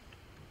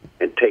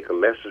and take a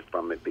lesson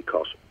from it,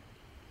 because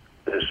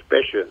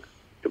especially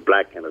the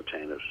black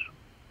entertainers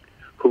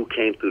who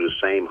came through the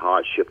same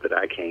hardship that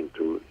I came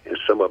through, and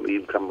some of them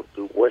even come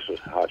through worse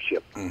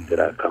hardship that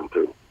I've come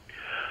through.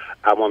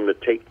 I want them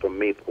to take from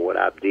me for what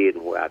I did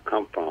and where I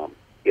come from.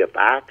 If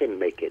I can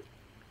make it,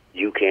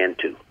 you can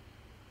too.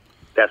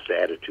 That's the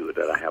attitude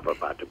that I have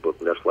about the book,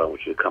 and that's why I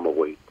want you to come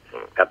away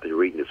after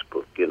reading this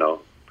book,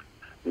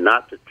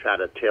 not to try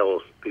to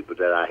tell people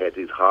that I had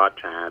these hard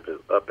times and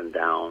up and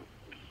down,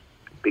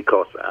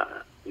 because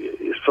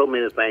there's so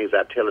many things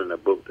I tell in the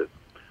book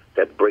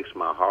that breaks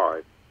my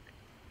heart.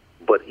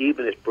 But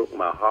even if it broke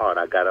my heart,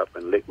 I got up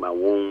and licked my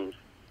wounds,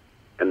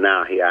 and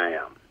now here I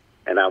am.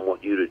 And I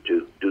want you to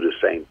do the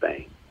same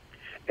thing.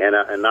 And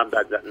I'm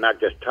not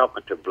just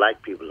talking to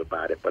black people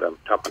about it, but I'm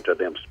talking to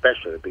them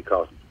especially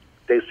because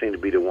they seem to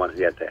be the ones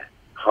who had the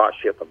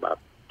hardship about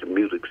the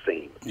music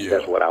scene. Yeah.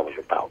 That's what I was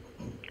about.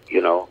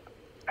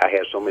 I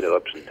had so many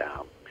ups and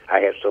downs. I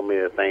had so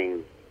many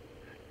things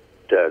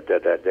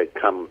that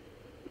come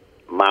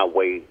my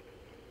way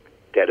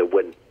that it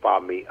wasn't for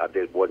me or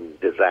that it wasn't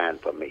designed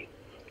for me.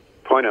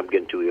 Point I'm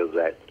getting to is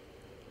that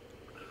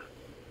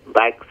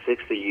back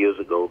 60 years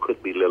ago,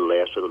 could be a little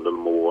less or a little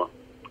more,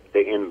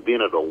 they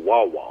invented a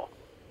wah-wah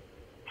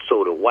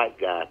so the white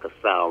guy could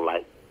sound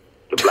like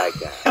the black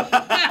guy.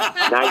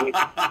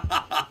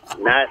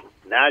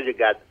 now you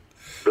got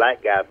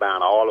black guy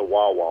buying all the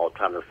wah-wah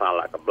trying to sound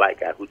like a black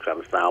guy who's trying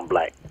to sound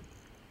black.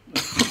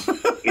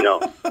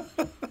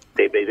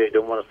 They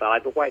don't want to sound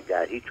like the white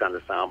guy. He's trying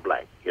to sound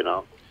black,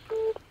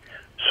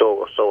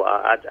 So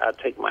I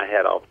take my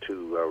hat off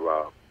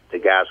to the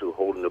guys who are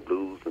holding the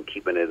blues and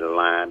keeping it in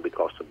line,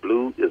 because the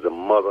blues is a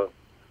mother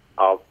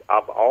of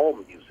all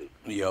music.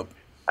 Yep.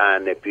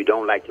 And if you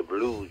don't like the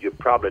blues, you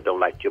probably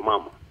don't like your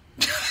mama.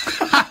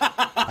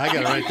 I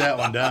got to write that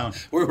one down.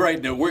 We're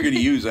going to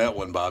use that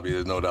one, Bobby.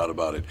 There's no doubt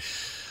about it.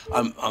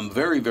 I'm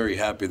very, very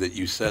happy that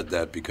you said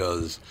that,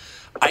 because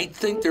I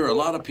think there are a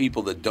lot of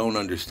people that don't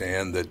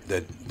understand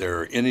that there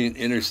are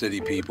inner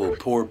city people,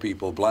 poor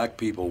people, black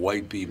people,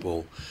 white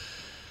people,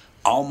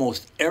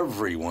 almost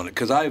everyone,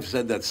 because I've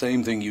said that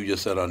same thing you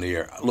just said on the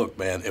air. Look,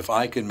 man, if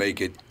I can make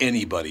it,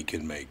 anybody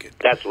can make it.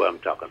 That's what I'm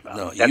talking about.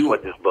 No, that's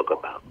what this book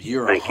about.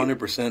 You're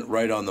 100%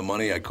 right on the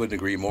money. I couldn't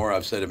agree more.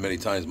 I've said it many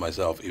times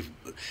myself.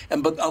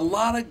 But a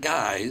lot of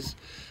guys,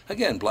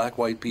 again, black,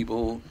 white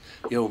people,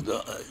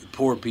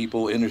 poor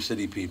people, inner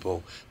city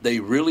people, they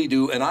really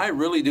do, and I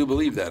really do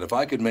believe that. If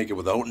I could make it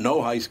without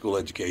no high school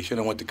education,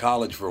 I went to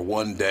college for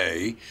one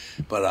day,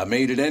 but I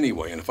made it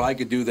anyway. And if I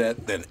could do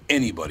that, then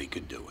anybody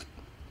could do it.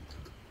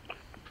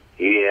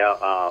 Yeah,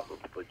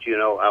 but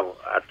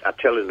I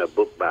tell in the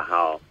book about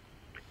how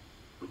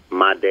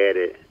my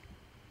daddy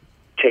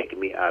taking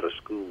me out of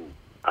school,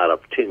 out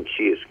of 10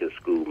 kids in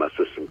school, my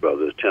sister and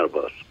brothers, 10 of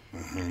us.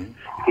 Mm-hmm.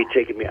 He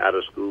taking me out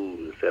of school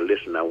and said,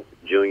 "Listen, now,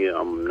 Junior,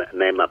 I'm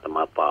named after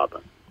my father."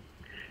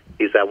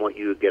 He said, "I want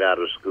you to get out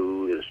of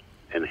school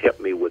and help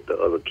me with the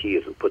other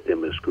kids and put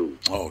them in school."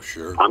 Oh,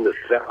 sure. I'm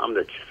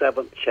the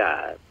seventh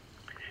child.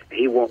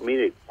 He want me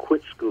to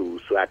quit school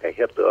so I can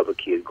help the other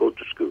kids go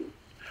to school.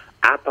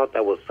 I thought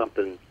that was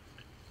something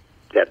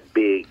that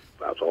big.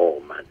 I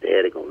was, my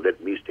daddy going to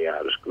let me stay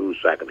out of school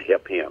so I can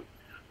help him.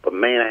 But,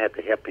 man, I had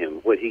to help him.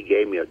 When he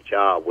gave me a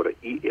job with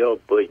E.L.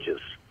 Burgess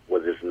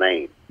was his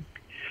name.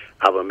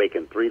 I was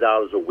making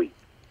 $3 a week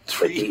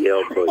for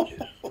E.L.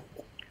 Burgess.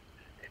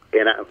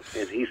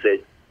 And he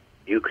said,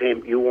 you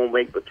won't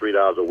make but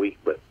 $3 a week,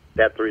 but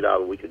that $3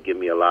 a week would give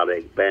me a lot of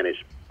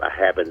advantage by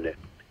having it,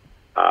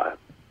 by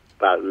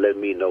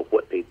letting me know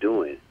what they're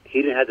doing.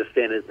 He didn't have to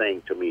say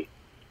anything to me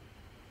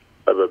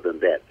other than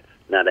that.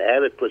 Now, the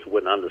average person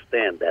wouldn't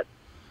understand that.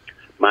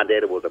 My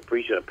daddy was a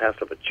preacher and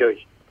pastor of a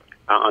church.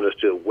 I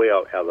understood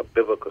well as a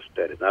biblical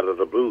study, not as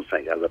a blues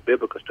singer, as a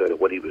biblical study,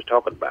 what he was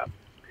talking about.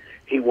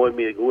 he wanted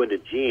me to go in the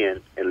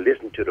gym and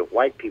listen to the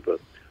white people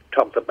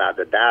talk about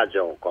the Dow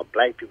Jones, because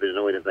black people didn't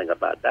know anything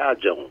about Dow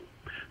Jones.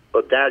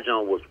 But Dow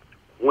Jones was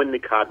when the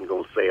cotton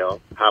going to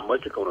sell, how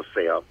much it's going to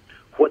sell,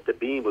 what the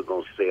bean was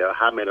going to sell,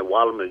 how many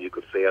watermelons you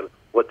could sell,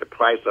 what the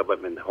price of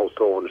them, and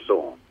so on and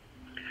so on.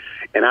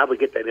 And I would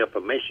get that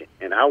information.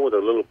 And I was a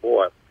little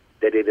boy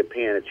that they didn't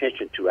pay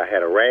attention to. I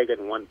had a rag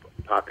in one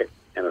pocket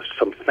and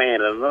some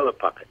sand in another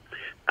pocket.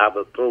 I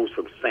would throw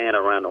some sand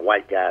around the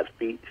white guy's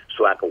feet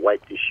so I could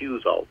wipe the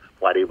shoes off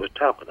while they was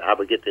talking. I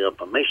would get the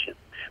information.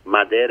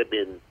 My dad had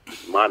been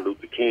Martin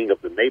Luther King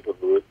of the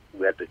neighborhood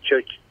who had the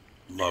church.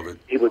 Love it.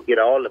 He would get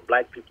all the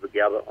black people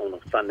together on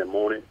a Sunday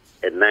morning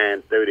at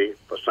 9:30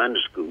 for Sunday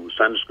school.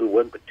 Sunday school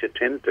wasn't until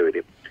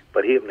 10:30,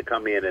 but he would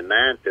come in at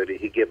 9:30.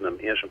 He give them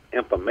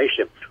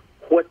information,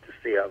 what to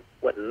sell,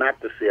 what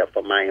not to sell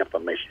for my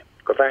information,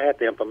 because I had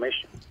the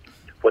information,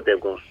 what they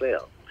were going to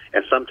sell.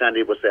 And sometimes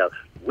they would sell,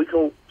 we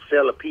go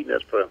sell the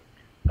peanuts for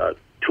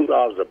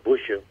 $2 a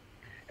bushel,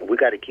 and we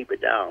got to keep it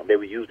down. They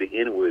would use the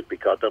N-words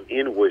because them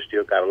N-words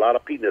still got a lot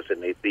of peanuts in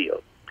their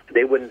field.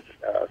 They wouldn't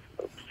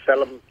sell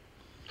them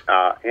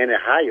any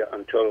higher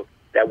until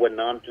that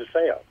wasn't on to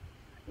sell.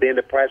 Then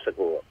the price would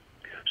go up.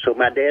 So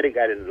my daddy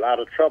got in a lot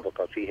of trouble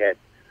because he had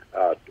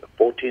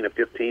 14 or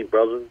 15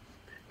 brothers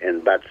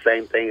and about the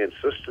same thing in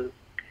sisters.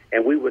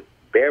 And we would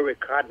bury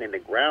cotton in the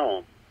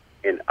ground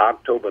in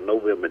October,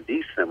 November,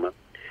 December.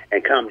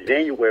 And come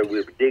January, we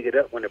would dig it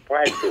up when the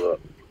price go up.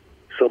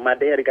 So my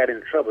daddy got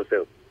in trouble.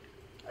 So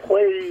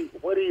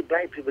what are you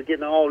black people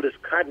getting all this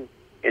cotton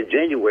in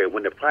January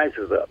when the price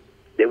is up?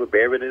 They were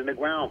buried in the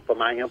ground for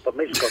my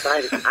information because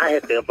I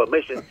had the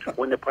information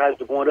when the price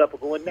was going up or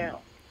going down,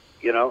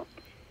 you know.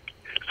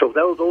 So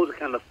those are the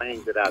kind of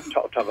things that I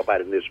talk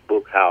about in this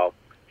book, how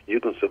you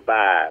can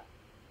survive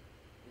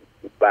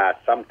by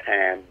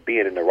sometime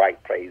being in the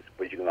right place,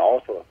 but you can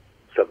also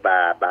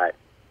survive by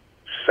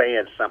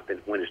saying something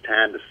when it's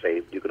time to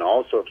say. You can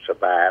also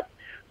survive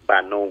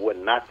by knowing what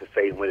not to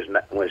say when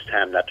it's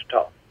time not to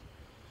talk.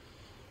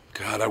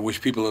 God, I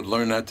wish people had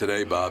learned that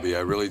today, Bobby. I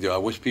really do. I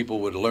wish people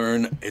would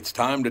learn it's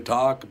time to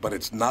talk, but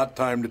it's not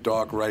time to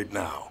talk right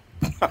now.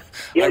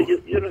 Yeah,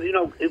 you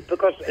know,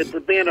 because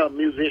being a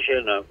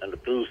musician and a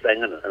blues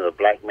singer and a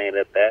black man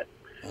at that,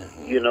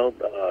 you know,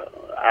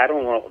 I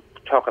don't want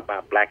to talk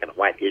about black and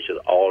white issues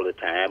all the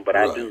time, but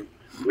right. I do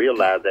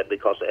realize that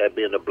because of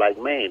being a black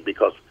man,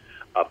 because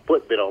a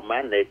foot been on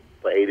my neck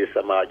for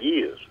 80-some-odd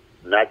years,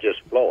 not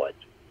just Floyd,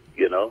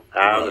 you know.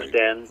 I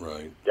understand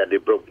that they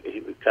broke,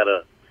 he kind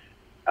of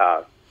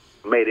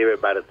made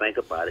everybody think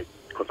about it,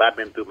 because I've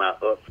been through my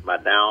ups, my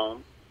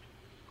down.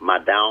 My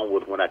down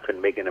was when I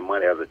couldn't make any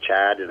money as a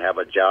child, didn't have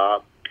a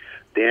job.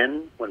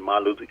 Then when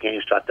Martin Luther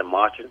King started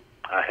marching,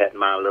 I had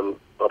my little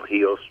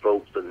uphill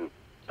strokes and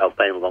I was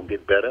thinking going to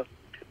get better.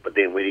 But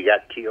then when he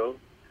got killed,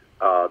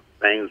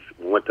 things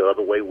went the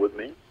other way with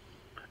me.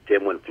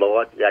 Then when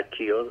Floyd got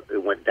killed,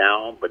 it went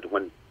down. But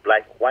when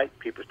white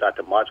people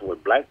started marching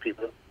with black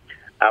people,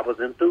 I was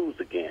enthused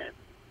again.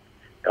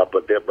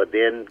 But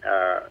then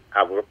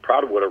I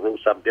probably would have wrote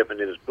something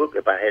different in this book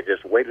if I had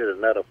just waited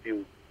another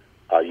few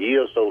a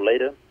year or so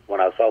later, when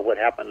I saw what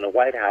happened in the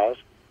White House,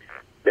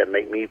 that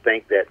made me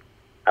think that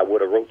I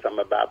would have wrote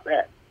something about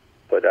that.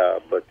 But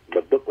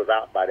the book was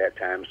out by that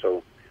time,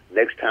 so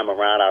next time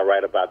around I'll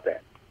write about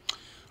that.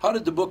 How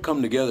did the book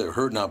come together?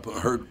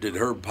 Did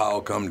Herb Powell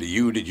come to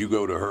you? Did you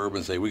go to Herb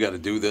and say, we got to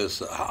do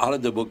this? How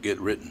did the book get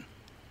written?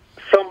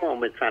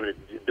 Someone been trying to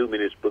do me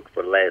this book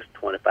for the last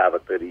 25 or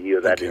 30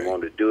 years. Okay. I didn't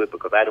want to do it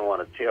because I didn't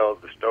want to tell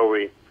the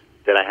story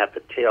that I have to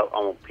tell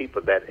on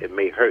people that it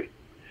may hurt.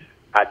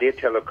 I did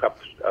tell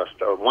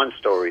one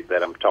story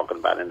that I'm talking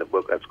about in the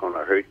book that's going to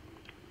hurt.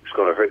 It's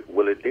going to hurt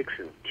Willie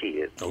Dixon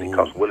kids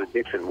because Willie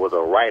Dixon was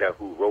a writer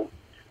who wrote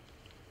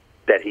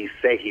that he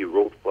said he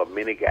wrote for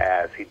many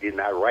guys he did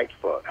not write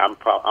for.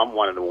 I'm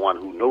one of the ones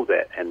who know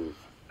that, and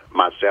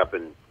myself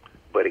and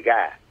Buddy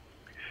Guy,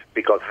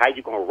 because how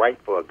you going to write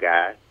for a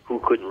guy who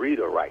couldn't read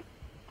or write?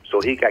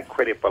 So he got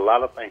credit for a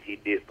lot of things he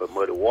did for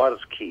Muddy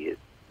Waters kids.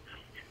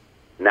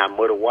 Now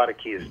Muddy Waters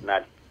kids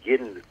not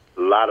getting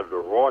a lot of the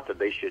royalty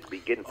they should be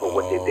getting for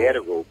what their daddy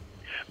wrote.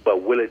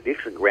 But Willie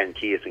Dixon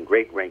grandkids and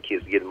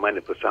great-grandkids getting money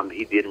for something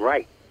he didn't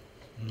write.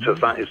 So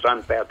it's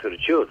unfair to the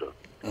children.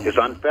 It's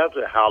unfair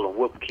to the Howlin'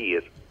 Wolf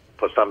kids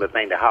for some of the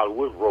things that Howlin'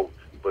 Wolf wrote,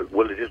 but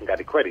Willie Dixon got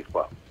the credit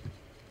for.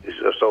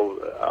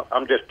 So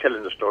I'm just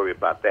telling the story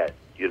about that.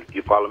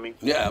 You follow me?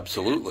 Yeah,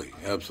 absolutely.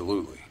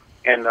 Absolutely.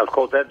 And, of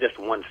course, that's just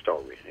one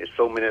story. It's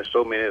so many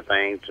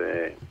things.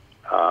 And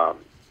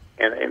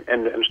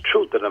the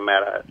truth of the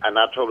matter, and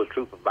I told the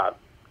truth about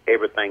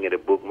everything in the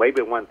book.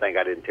 Maybe one thing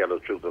I didn't tell the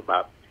truth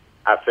about.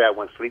 I said I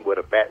wouldn't sleep with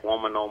a fat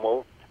woman no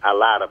more. I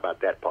lied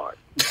about that part.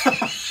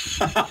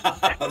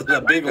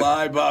 The big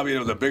lie, Bobby. It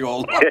was a big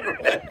old lie.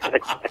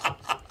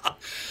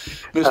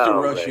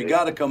 Mr. Rush, you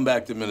got to come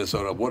back to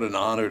Minnesota. What an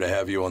honor to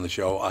have you on the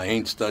show. I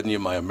Ain't Studying You,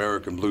 My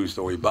American Blues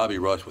Story. Bobby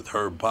Rush with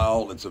Herb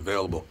Powell. It's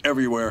available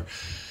everywhere.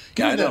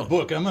 Give me that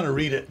book. I'm going to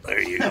read it.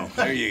 There you go.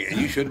 There you go.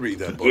 You should read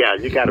that book. Yeah,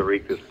 you got to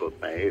read this book,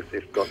 man.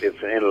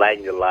 It's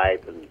enlighten your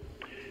life,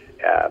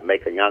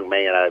 make a young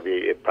man out of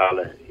you. It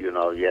probably, you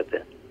have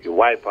to. Your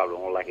wife probably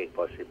won't like it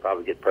because she'll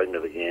probably get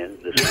pregnant again.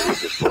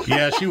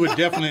 Yeah, she would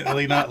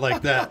definitely not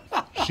like that.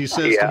 She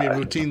says to me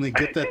routinely,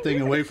 "Get that thing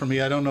away from me.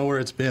 I don't know where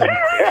it's been." And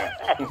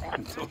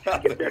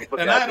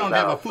I don't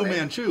have a Fu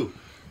Manchu.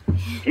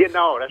 That's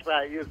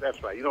right.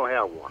 That's right. You don't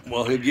have one.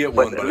 Well, he'll get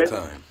one by the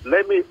time.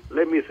 Let me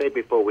say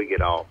before we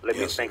get off, let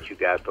me thank you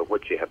guys for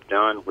what you have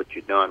done, what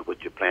you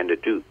plan to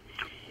do.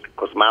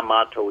 Because my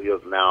motto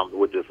is now,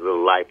 with this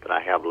little life that I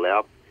have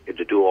left, is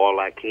to do all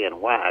I can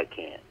while I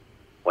can.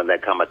 When there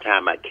come a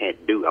time I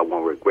can't do, I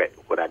won't regret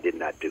what I did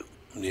not do.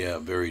 Yeah,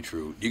 very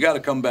true. You got to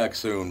come back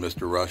soon,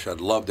 Mr. Rush.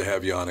 I'd love to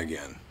have you on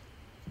again.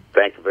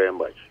 Thank you very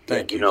much.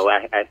 Thank you.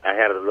 I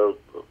had a little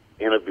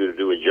interview to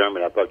do with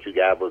Germany. I thought you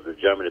guys was the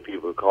Germany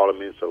people were calling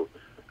me, so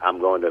I'm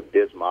going to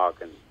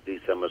Bismarck in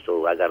December,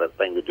 so I got a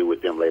thing to do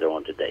with them later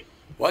on today.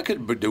 Well, I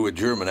could do a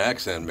German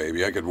accent,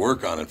 maybe. I could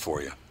work on it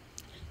for you.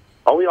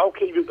 Oh,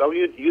 okay.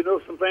 You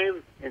know some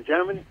things in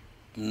Germany?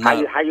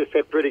 How you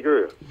say pretty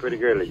girl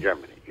in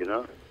Germany,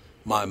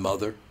 My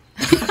mother.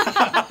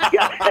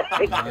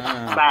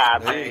 Bye,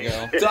 there you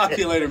go. Talk to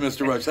you later,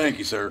 Mr. Rush. Thank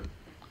you, sir.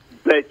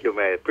 Thank you,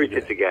 man.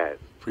 Appreciate you guys.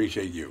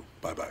 Appreciate you.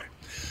 Bye-bye.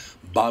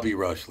 Bobby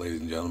Rush, ladies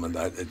and gentlemen.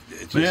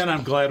 Man,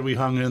 I'm glad we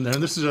hung in there.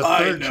 And this is a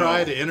third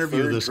try to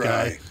interview this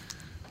guy.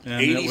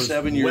 And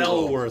 87 years well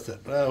old. worth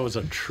it. That was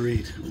a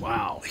treat.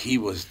 Wow. He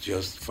was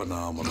just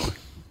phenomenal.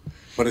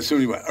 But as soon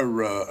as he went,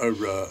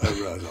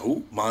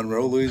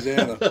 Monroe,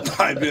 Louisiana,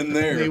 I've been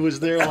there. He was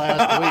there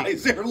last week.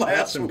 He's there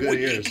last some week. good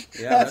years.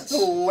 Yeah, that's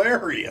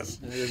hilarious.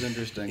 It is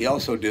interesting. He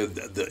also did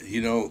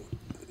you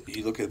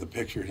look at the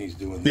picture and he's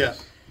doing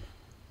this.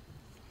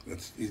 Yeah.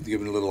 He's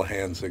giving a little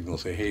hand signal,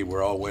 say, hey,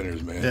 we're all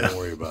winners, man. Yeah. Don't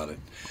worry about it.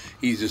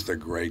 He's just a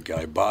great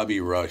guy.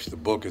 Bobby Rush. The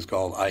book is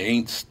called I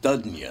Ain't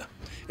Studdin' Ya,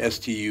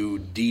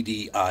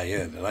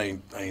 Studdin. And I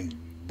ain't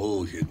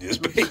bullshitting is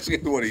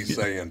basically what he's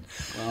saying.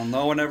 Well,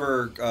 no one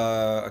ever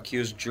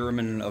accused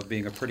German of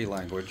being a pretty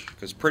language,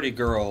 because pretty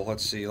girl,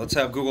 let's see. Let's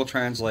have Google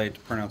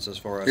Translate pronounce this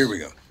for us. Here we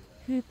go.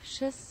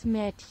 Hübsches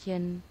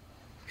Mädchen.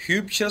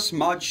 Hübsches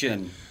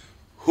Mädchen.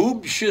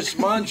 Hübsches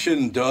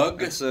Mädchen,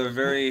 Doug. It's a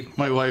very...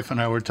 My wife and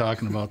I were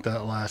talking about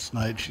that last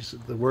night. She said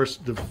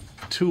the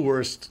two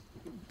worst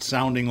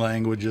sounding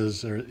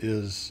languages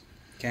is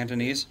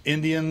Cantonese?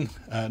 Indian,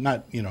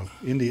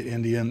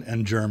 Indian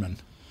and German.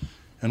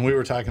 And we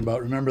were talking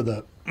about, remember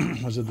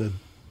was it the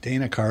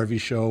Dana Carvey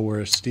show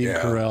where Steve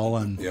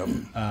Carell and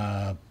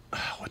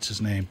what's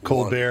his name?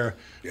 Colbert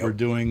were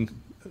doing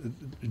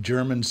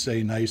Germans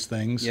say nice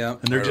things. Yeah.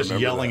 And they're just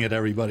yelling at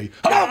everybody.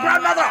 Hello,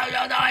 grandmother!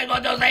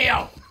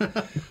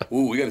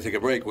 Ooh, we got to take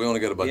a break. We only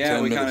got about 10 minutes.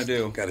 Yeah, we kind of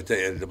do. Got to tell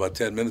you, about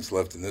 10 minutes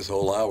left in this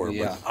whole hour.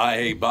 Yeah.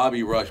 But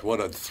Bobby Rush, what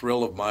a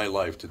thrill of my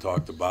life to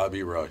talk to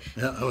Bobby Rush.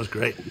 Yeah, that was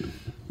great.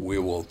 We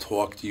will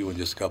talk to you in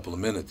just a couple of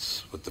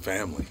minutes with the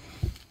family.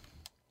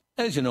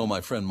 As you know,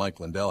 my friend Mike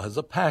Lindell has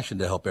a passion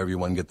to help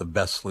everyone get the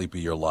best sleep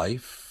of your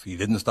life. He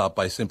didn't stop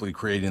by simply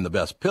creating the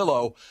best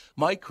pillow.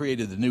 Mike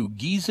created the new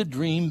Giza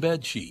Dream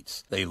bed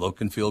sheets. They look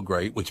and feel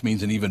great, which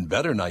means an even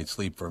better night's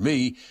sleep for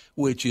me,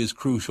 which is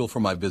crucial for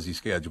my busy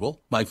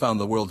schedule. Mike found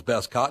the world's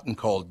best cotton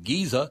called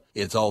Giza.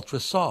 It's ultra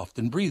soft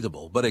and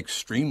breathable, but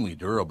extremely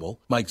durable.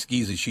 Mike's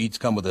Giza sheets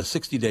come with a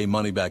 60-day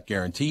money-back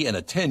guarantee and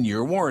a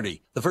 10-year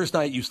warranty. The first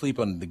night you sleep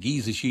on the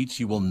Giza sheets,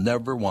 you will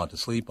never want to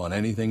sleep on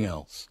anything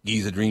else.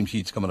 Giza Dream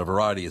sheets come in a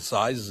variety of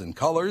sizes and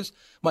colors.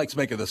 Mike's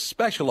making a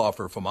special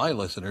offer for my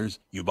listeners.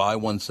 You buy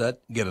one set,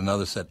 get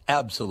another set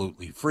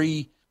absolutely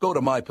free. Go to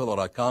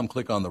MyPillow.com,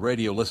 click on the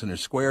Radio Listener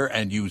Square,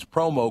 and use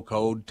promo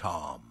code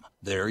TOM.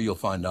 There you'll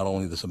find not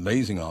only this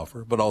amazing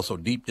offer, but also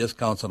deep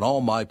discounts on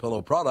all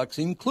MyPillow products,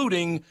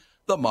 including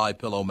the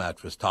MyPillow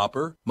mattress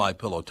topper,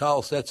 MyPillow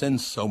towel sets,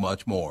 and so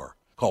much more.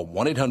 Call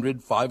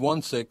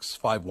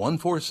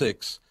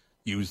 1-800-516-5146.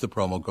 Use the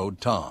promo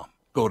code TOM.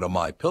 Go to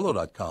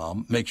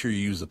MyPillow.com. Make sure you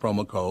use the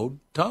promo code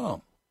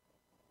TOM.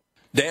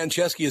 Dan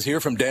Chesky is here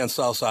from Dan's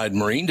Southside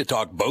Marine to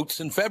talk boats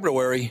in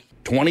February.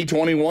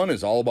 2021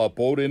 is all about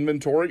boat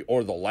inventory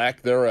or the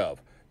lack thereof.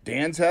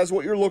 Dan's has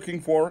what you're looking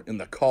for in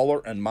the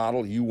color and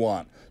model you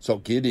want. So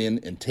get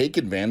in and take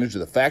advantage of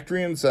the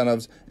factory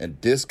incentives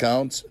and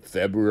discounts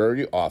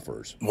February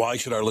offers. Why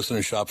should our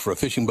listeners shop for a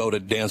fishing boat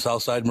at Dan's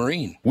Southside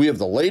Marine? We have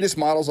the latest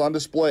models on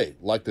display,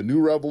 like the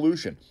new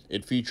Revolution.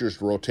 It features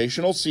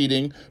rotational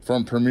seating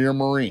from Premier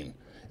Marine.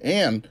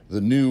 And the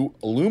new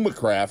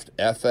Alumacraft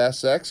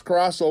FSX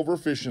crossover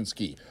fishing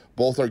ski.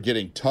 Both are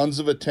getting tons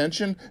of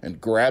attention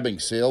and grabbing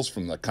sales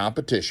from the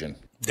competition.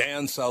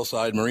 Dan's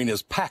Southside Marine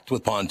is packed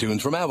with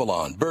pontoons from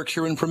Avalon,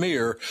 Berkshire, and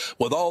Premier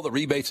with all the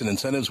rebates and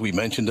incentives we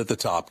mentioned at the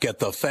top. Get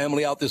the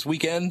family out this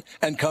weekend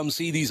and come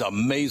see these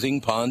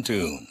amazing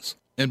pontoons.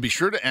 And be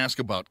sure to ask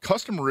about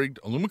custom-rigged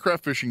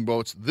Alumacraft fishing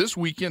boats this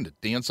weekend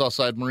at Dan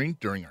Southside Marine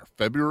during our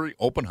February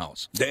open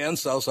house. Dan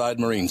Southside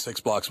Marine,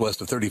 6 blocks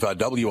west of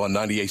 35W on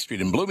 98th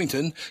Street in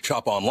Bloomington.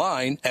 Shop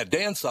online at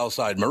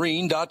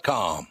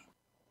dansouthsidemarine.com.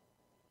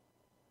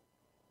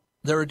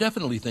 There are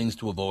definitely things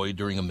to avoid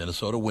during a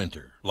Minnesota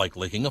winter, like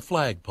licking a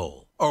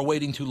flagpole or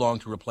waiting too long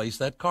to replace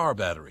that car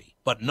battery.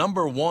 But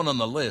number one on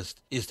the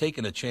list is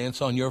taking a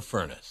chance on your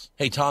furnace.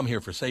 Hey, Tom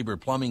here for Sabre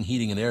Plumbing,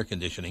 Heating, and Air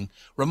Conditioning,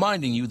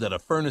 reminding you that a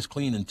furnace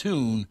clean and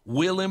tune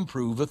will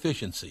improve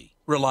efficiency,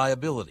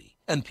 reliability,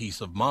 and peace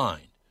of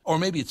mind. Or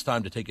maybe it's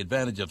time to take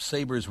advantage of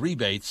Sabre's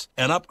rebates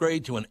and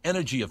upgrade to an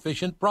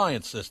energy-efficient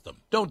Bryant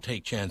system. Don't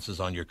take chances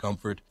on your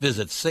comfort.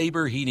 Visit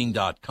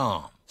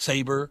SaberHeating.com.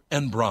 Sabre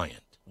and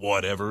Bryant,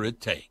 whatever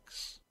it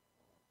takes.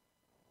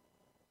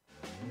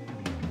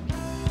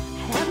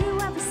 Have you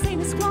ever seen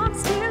a squawk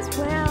steers?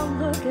 Well,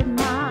 look at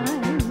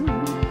mine.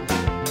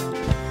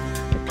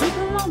 The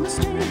people on the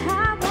street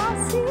have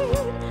all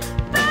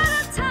seen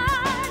better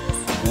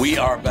times. We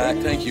are back.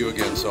 Thank you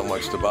again so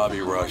much to Bobby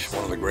Rush,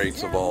 one of the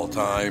greats of all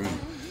time.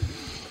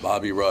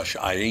 Bobby Rush,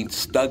 I Ain't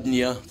Studdin'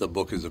 Ya. The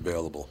book is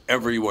available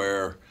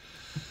everywhere.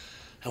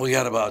 And we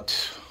got about,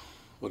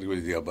 what do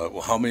we do about,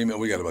 well, how many minutes?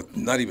 We got about,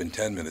 not even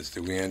 10 minutes,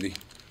 do we, Andy?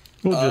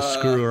 We'll just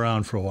screw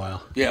around for a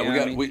while. Yeah,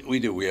 we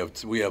do. We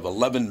have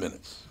 11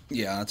 minutes.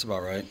 Yeah, that's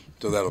about right.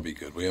 So that'll be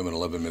good. We have an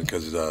 11 minutes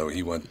because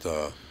he went.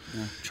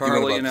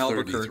 Charlie in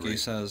Albuquerque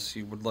says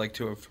he would like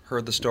to have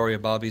heard the story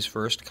of Bobby's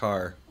first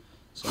car.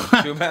 So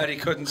too bad he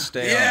couldn't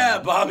stay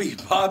on.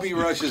 Bobby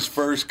Rush's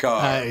first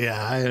car.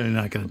 I'm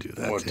not going to do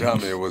that. Well, tell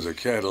me it was a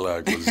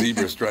Cadillac with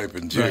zebra stripe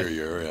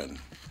interior and.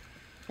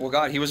 Well,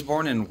 God, he was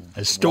born in.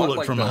 I stole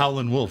it from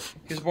Howlin' Wolf.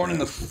 He was born in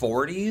the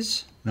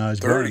 40s. No, he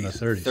was born in the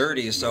 30s.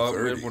 30s, so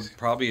it would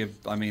probably have.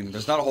 I mean,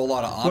 there's not a whole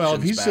lot of options. Well,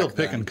 if he's back still then.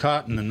 picking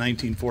cotton in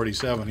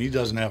 1947, he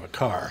doesn't have a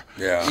car.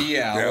 Yeah,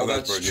 well,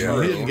 that's true.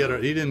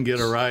 He didn't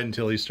get a ride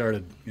until he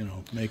started,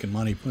 making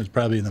money. It was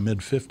probably in the mid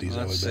 50s.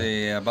 Let's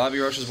see. Bobby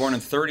Rush was born in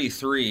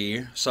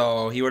 33,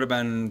 so he would have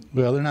been.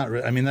 Well, they're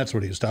not. I mean, that's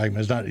what he was talking about.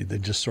 It's not. They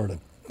just sort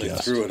of. They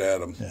threw it at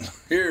him. Yeah.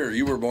 Here,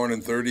 you were born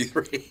in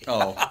 33.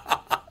 Oh,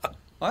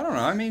 I don't know.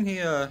 I mean, he.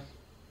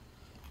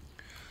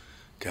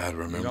 God,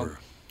 remember.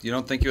 You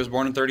don't think he was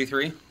born in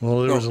 33?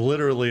 Well, there was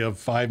literally a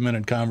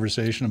 5-minute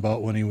conversation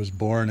about when he was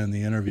born in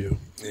the interview.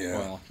 Yeah.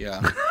 Well,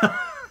 yeah.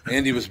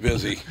 Andy was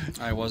busy.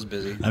 I was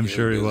busy. I'm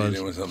sure he was.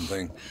 Doing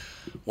something.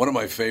 One of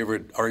my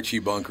favorite Archie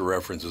Bunker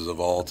references of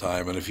all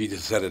time, and if he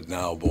just said it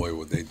now, boy,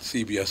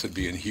 CBS would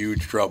be in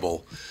huge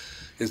trouble.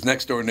 His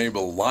next-door neighbor,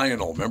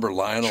 Lionel. Remember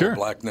Lionel, sure.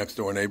 Black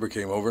next-door neighbor,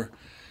 came over?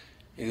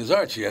 He goes,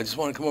 Archie, I just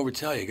want to come over and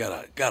tell you,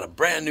 got a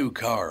brand-new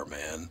car,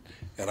 man.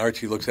 And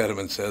Archie looks at him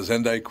and says,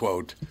 and I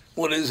quote,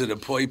 what is it, a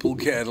purple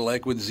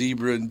Cadillac with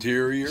zebra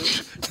interior?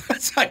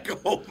 That's like,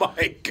 oh,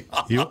 my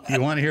God.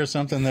 You want to hear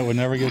something that would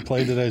never get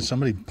played today?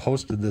 Somebody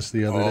posted this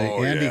the other day.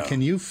 Andy,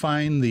 can you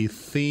find the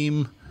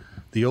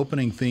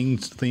opening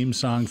theme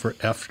song for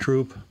F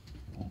Troop?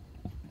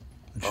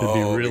 It should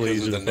be really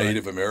easy to find. The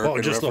Native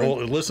American just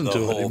reference?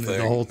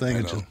 The whole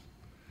thing.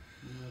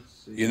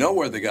 You know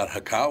where they got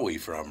Hakawi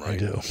from, right? I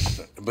do.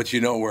 But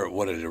you know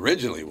what it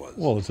originally was.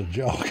 Well, it's a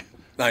joke.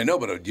 I know,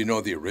 but do you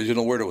know the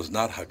original word? It was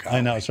not Hakawi.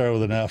 I know. It started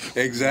with an F.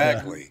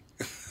 Exactly.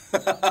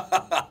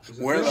 Yeah.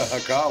 Where the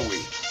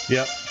Hakawi?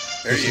 Yep.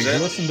 There you go.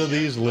 Listen to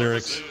these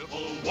lyrics. The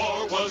Civil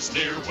War was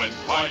near when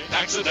quite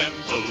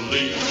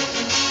accidentally a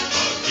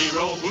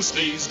hero who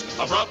sneezed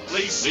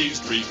abruptly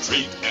ceased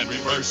retreat and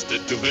reversed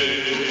it to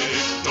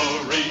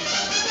victory.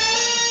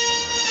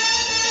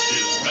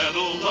 His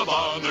Medal of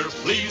Honor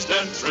pleased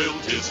and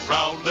thrilled his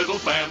proud little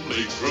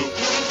family group.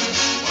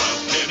 While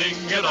pinning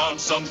it on,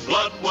 some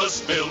blood was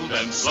spilled,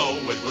 and so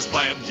it was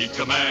planned he'd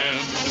command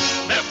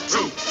F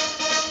Troop,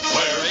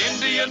 where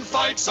Indian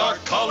fights are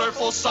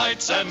colorful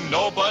sights and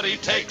nobody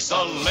takes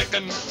a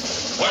lickin',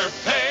 where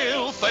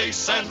pale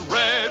face and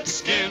red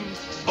skin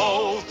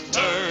both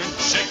turn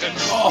chicken.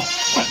 Oh,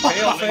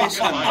 pale face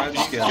and red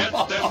skin. Get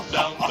them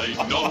down, they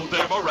know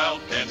their morale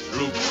can't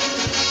droop.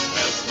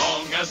 As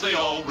long as they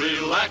all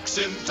relax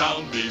in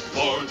town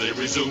before they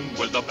resume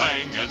with a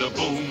bang and a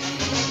boom.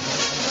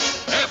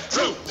 F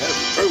Troop!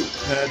 F Troop!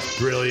 That's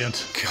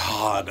brilliant.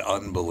 God,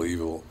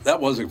 unbelievable.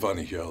 That was a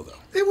funny show, though.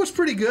 It was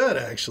pretty good,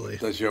 actually.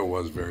 That show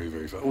was very,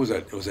 very funny. What was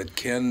that? Was that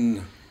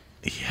Ken?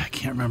 Yeah, I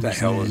can't remember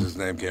his name. What the hell was his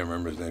name? Can't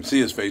remember his name. See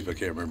his face, but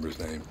can't remember his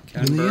name.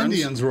 And the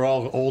Indians were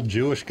all old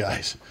Jewish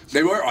guys.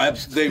 They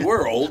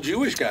were old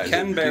Jewish guys.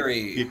 Ken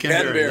Berry.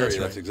 Ken Berry.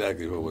 That's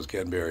exactly who it was,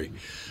 Ken Berry.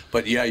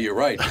 But yeah, you're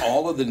right.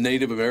 All of the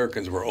Native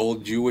Americans were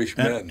old Jewish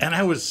men. And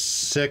I was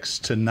 6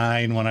 to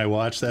 9 when I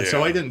watched that,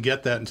 so I didn't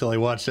get that until I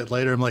watched it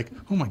later. I'm like,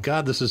 oh my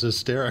God, this is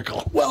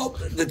hysterical. Well,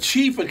 the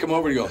chief would come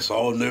over and go,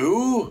 so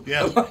new?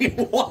 Yeah. Like,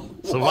 what?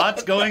 So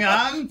what's going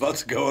on?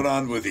 What's going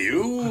on with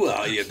you?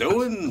 How you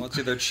doing? Let's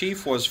see, their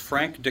chief was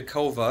Frank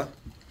DeCova,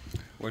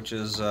 which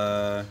is...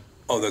 Oh,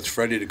 that's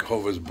Freddie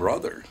DeCova's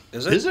brother.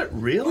 Is it? Is it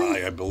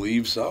really? I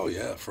believe so,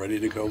 yeah. Freddie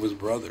DeCova's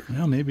brother.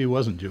 Well, maybe he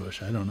wasn't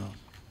Jewish. I don't know.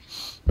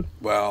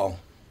 Well,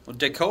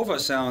 DeCova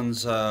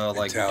sounds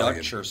like Italian.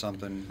 Dutch or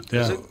something.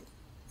 Yeah. Is it?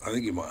 I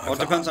think he might. Well, it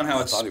depends on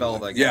how it's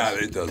spelled, I guess.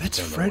 Yeah, it does. That's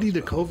Freddie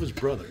DeCova's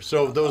brother.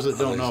 So those that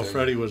don't know,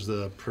 Freddie was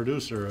the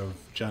producer of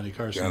Johnny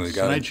Carson's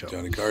Tonight Show.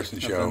 Johnny Carson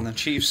Show. And the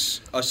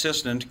chief's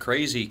assistant,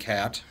 Crazy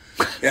Cat,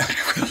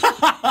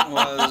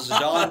 was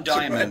Don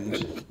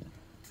Diamond.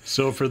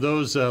 So for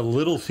those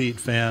Little Feat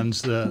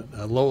fans,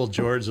 Lowell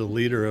George, the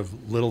leader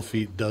of Little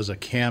Feat, does a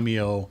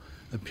cameo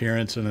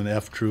appearance in an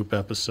F Troop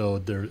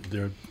episode.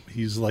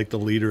 He's like the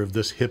leader of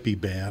this hippie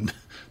band.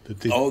 That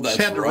they that's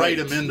had to right. write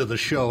him into the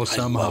show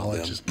somehow.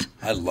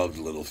 I loved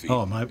Little Feat.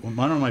 Oh,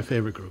 one of my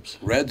favorite groups.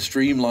 Red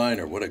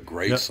Streamliner, what a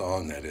great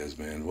song that is,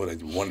 man! What a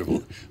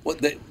wonderful.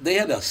 They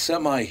had a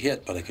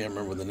semi-hit, but I can't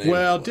remember the name.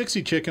 Well,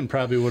 Dixie Chicken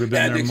probably would have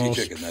been their Dixie most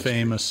Chicken,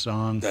 famous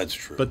song. That's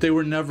true. But they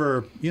were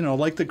never,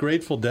 like the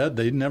Grateful Dead.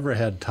 They never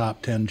had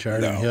top 10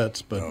 charting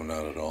hits. But no,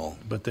 not at all.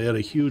 But they had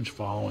a huge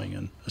following,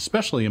 and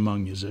especially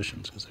among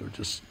musicians, because they were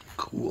just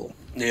cool.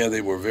 Yeah,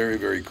 they were very,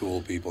 very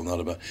cool people. Not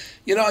about,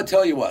 I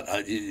tell you what,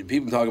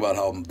 people talk about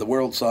how the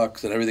world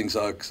sucks and everything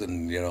sucks,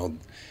 and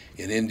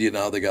in India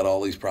now they got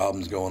all these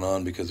problems going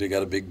on because they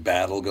got a big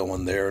battle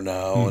going there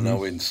now, and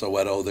now in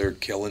Soweto they're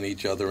killing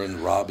each other and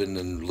robbing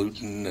and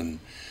looting, and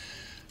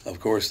of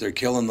course they're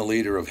killing the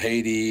leader of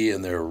Haiti,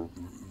 and they're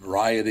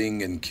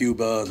rioting in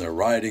Cuba, and they're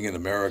rioting in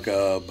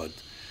America, but.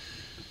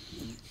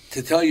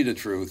 To tell you the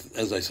truth,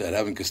 as I said,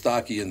 having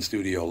Kostaki in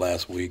studio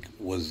last week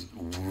was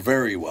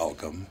very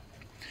welcome.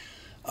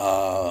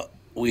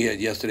 We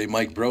had yesterday,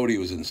 Mike Brody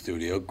was in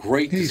studio.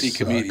 Great to see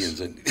comedians.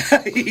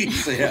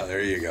 Yeah,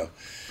 there you go.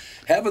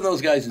 Having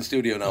those guys in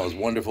studio now is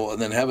wonderful,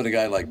 and then having a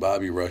guy like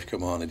Bobby Rush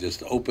come on and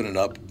just open it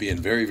up, being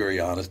very, very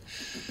honest.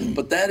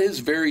 But that is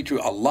very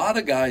true. A lot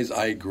of guys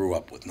I grew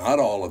up with, not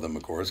all of them,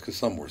 of course, because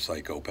some were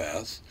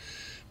psychopaths.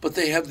 But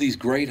they have these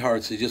great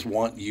hearts. They just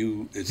want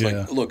you. It's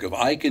like, look, if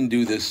I can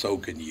do this, so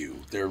can you.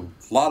 A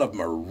lot of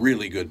them are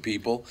really good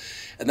people.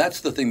 And that's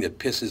the thing that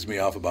pisses me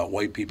off about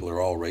white people are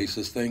all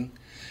racist thing.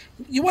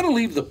 You want to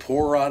leave the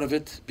poor out of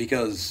it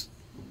because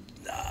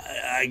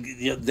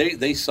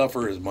they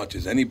suffer as much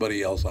as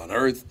anybody else on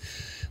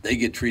earth. They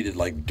get treated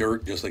like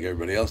dirt just like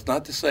everybody else.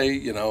 Not to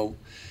say,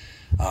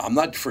 I'm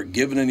not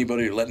forgiving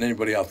anybody or letting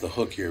anybody off the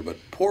hook here, but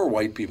poor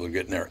white people are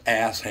getting their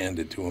ass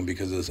handed to them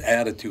because of this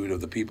attitude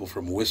of the people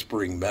from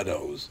Whispering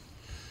Meadows.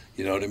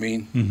 You know what I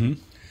mean? Mm-hmm.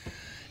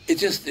 It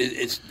just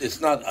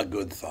it's not a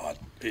good thought.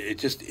 It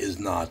just is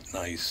not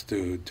nice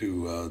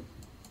to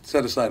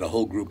set aside a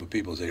whole group of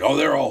people and say, "Oh,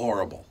 they're all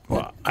horrible."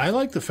 Well, I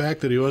like the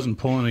fact that he wasn't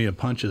pulling any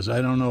punches.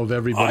 I don't know if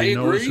everybody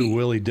knows who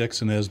Willie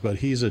Dixon is, but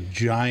he's a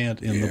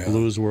giant in the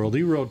blues world.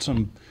 He wrote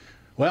some.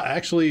 Well,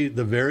 actually,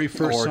 the very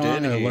first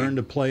song I learned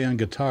to play on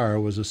guitar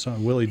was a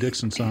song, Willie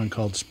Dixon song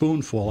called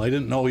Spoonful. I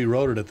didn't know he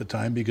wrote it at the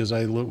time because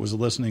I was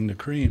listening to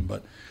Cream.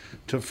 But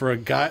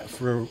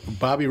for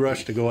Bobby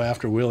Rush to go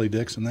after Willie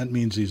Dixon, that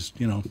means he's,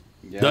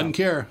 doesn't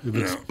care. If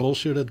it's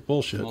bullshit, it's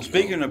bullshit. Well,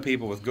 speaking of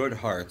people with good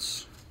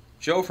hearts,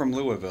 Joe from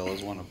Louisville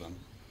is one of them.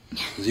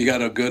 Has he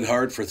got a good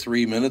heart for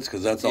 3 minutes?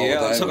 Because that's all the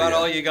time. Yeah, that's about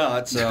all you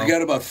got. So. You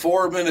got about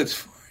 4 minutes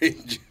for you,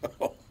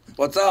 Joe.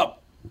 What's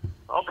up?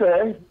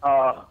 Okay.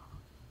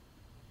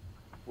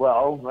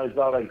 Well, I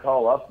thought I'd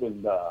call up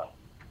and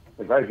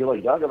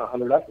congratulate Doug on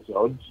 100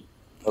 episodes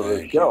of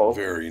the show.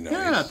 Very nice.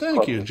 Yeah,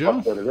 thank you,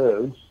 Joe. That it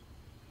is.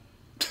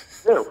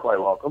 You're quite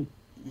welcome.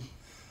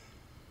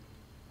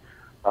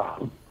 I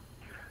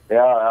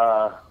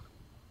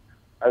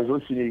was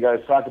listening to you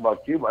guys talk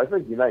about Cuba. I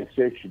think the United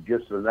States should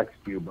get to the next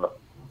Cuba.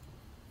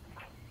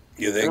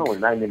 You think? We're only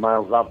 90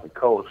 miles off the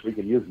coast. We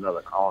could use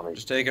another colony.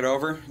 Just take it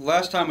over?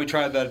 Last time we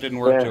tried that, it didn't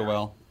work too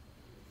well.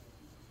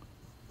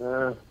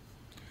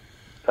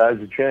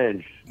 Times have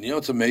changed. You know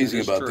what's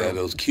amazing about that?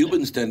 Those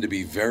Cubans tend to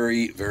be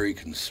very, very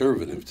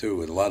conservative, too.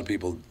 And a lot of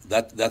people,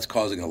 that's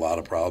causing a lot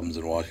of problems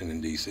in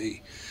Washington,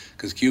 D.C.,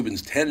 because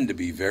Cubans tend to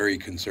be very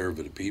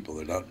conservative people.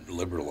 They're not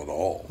liberal at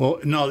all. Well,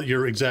 no,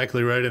 you're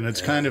exactly right. And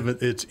it's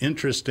it's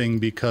interesting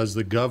because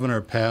the governor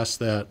passed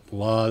that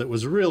law that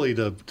was really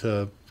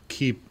to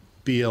keep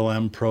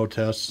BLM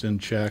protests in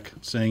check,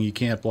 saying you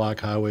can't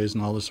block highways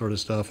and all this sort of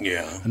stuff.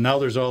 Yeah. And now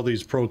there's all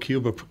these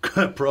pro-Cuba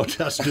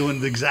protests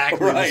doing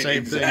exactly the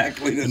same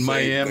thing in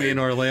Miami and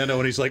Orlando.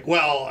 And he's like,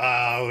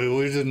 well,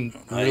 we didn't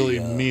really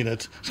mean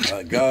it.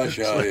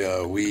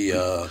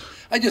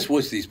 I just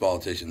wish these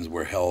politicians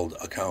were held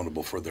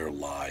accountable for their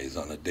lies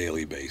on a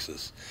daily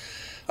basis.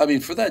 I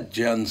mean, for that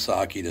Jen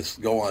Psaki to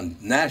go on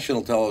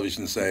national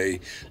television and say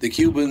the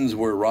Cubans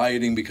were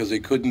rioting because they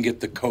couldn't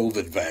get the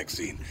COVID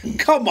vaccine.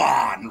 Come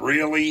on,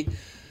 really?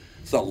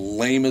 It's the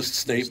lamest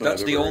statement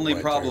That's I've the ever only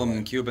heard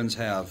problem Cubans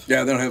have.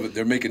 Yeah, they don't have it.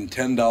 They're making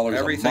 $10 a month.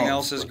 Everything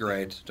else is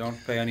great. Don't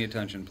pay any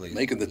attention, please.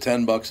 Making the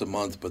 $10 a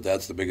month, but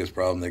that's the biggest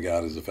problem they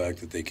got is the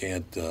fact that they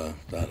can't, I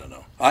don't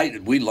know.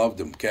 We loved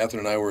them. Catherine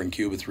and I were in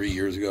Cuba 3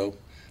 years ago.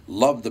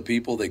 Loved the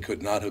people. They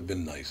could not have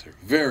been nicer.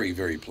 Very,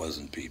 very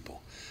pleasant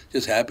people.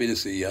 Just happy to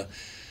see you.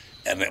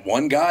 And that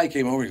one guy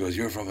came over. He goes,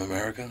 "You're from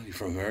America? You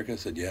from America?" I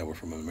said, "Yeah, we're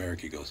from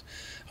America." He goes,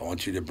 "I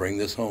want you to bring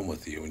this home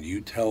with you, and you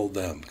tell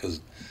them,"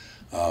 because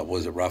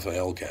was it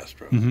Rafael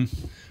Castro? Mm-hmm.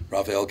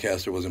 Rafael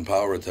Castro was in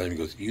power at the time. He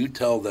goes, "You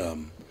tell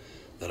them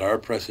that our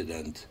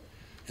president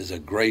is a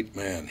great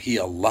man. He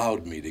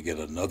allowed me to get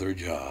another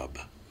job."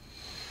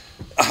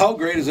 How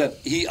great is that?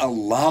 He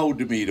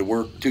allowed me to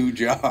work 2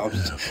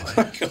 jobs.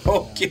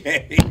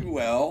 Okay,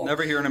 well.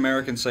 Never hear an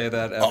American say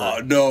that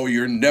ever. No,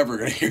 you're never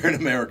going to hear an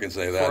American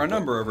say that. For a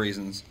number of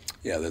reasons.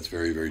 Yeah, that's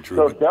very, very true.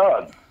 So,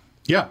 Doug,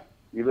 Yeah.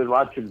 you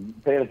been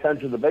paying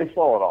attention to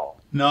baseball at all?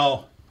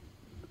 No.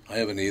 I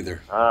haven't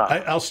either.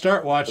 I'll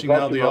start watching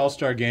now the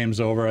All-Star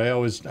game's over.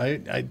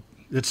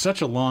 It's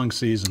such a long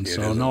season,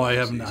 so no, I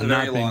haven't. I'm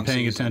not been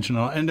paying attention at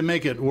all. And to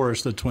make it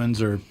worse, the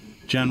Twins are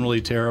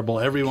generally terrible.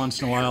 Every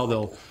once in a while,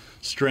 they'll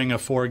string a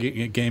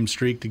 4-game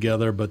streak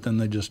together, but then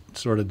they just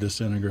sort of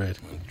disintegrate.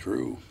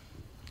 True.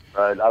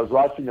 I was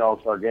watching the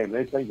All-Star game.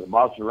 They think the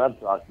Boston Red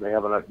Sox may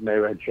have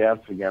a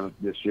chance again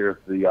this year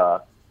at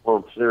the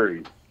World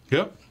Series.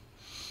 Yep.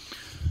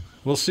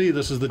 We'll see.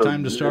 This is the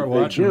time to start if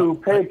watching. They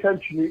do, pay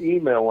attention to your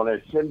email when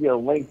I send you a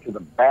link to the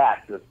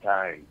bat this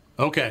time.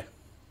 Okay.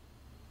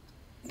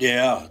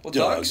 Yeah. Well,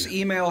 Doug's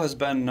email has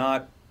been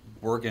not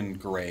working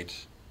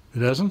great.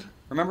 It hasn't?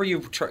 Remember,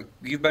 you've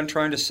been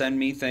trying to send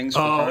me things.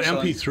 For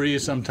MP3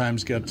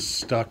 sometimes gets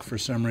stuck for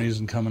some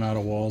reason coming out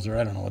of walls, or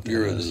I don't know what that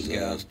You're is. a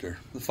disaster.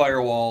 The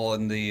firewall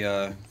and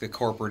the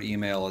corporate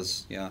email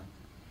is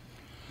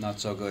not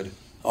so good.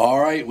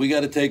 All right, we got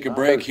to take a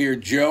break here,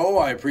 Joe.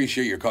 I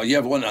appreciate your call. You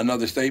have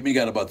another statement. You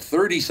got about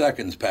 30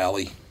 seconds,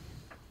 Pally.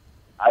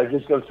 I was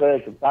just going to say I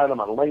can find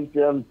them on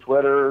LinkedIn,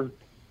 Twitter,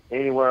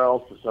 anywhere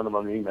else to send them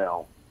an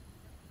email.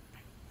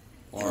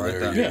 All right,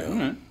 there you go.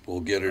 Right. We'll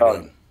get her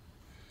done.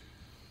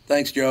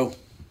 Thanks, Joe.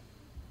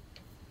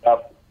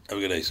 Yep. Have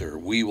a good day, sir.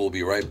 We will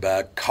be right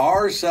back.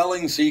 Car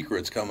selling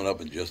secrets coming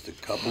up in just a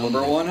couple of minutes.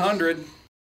 Number 100.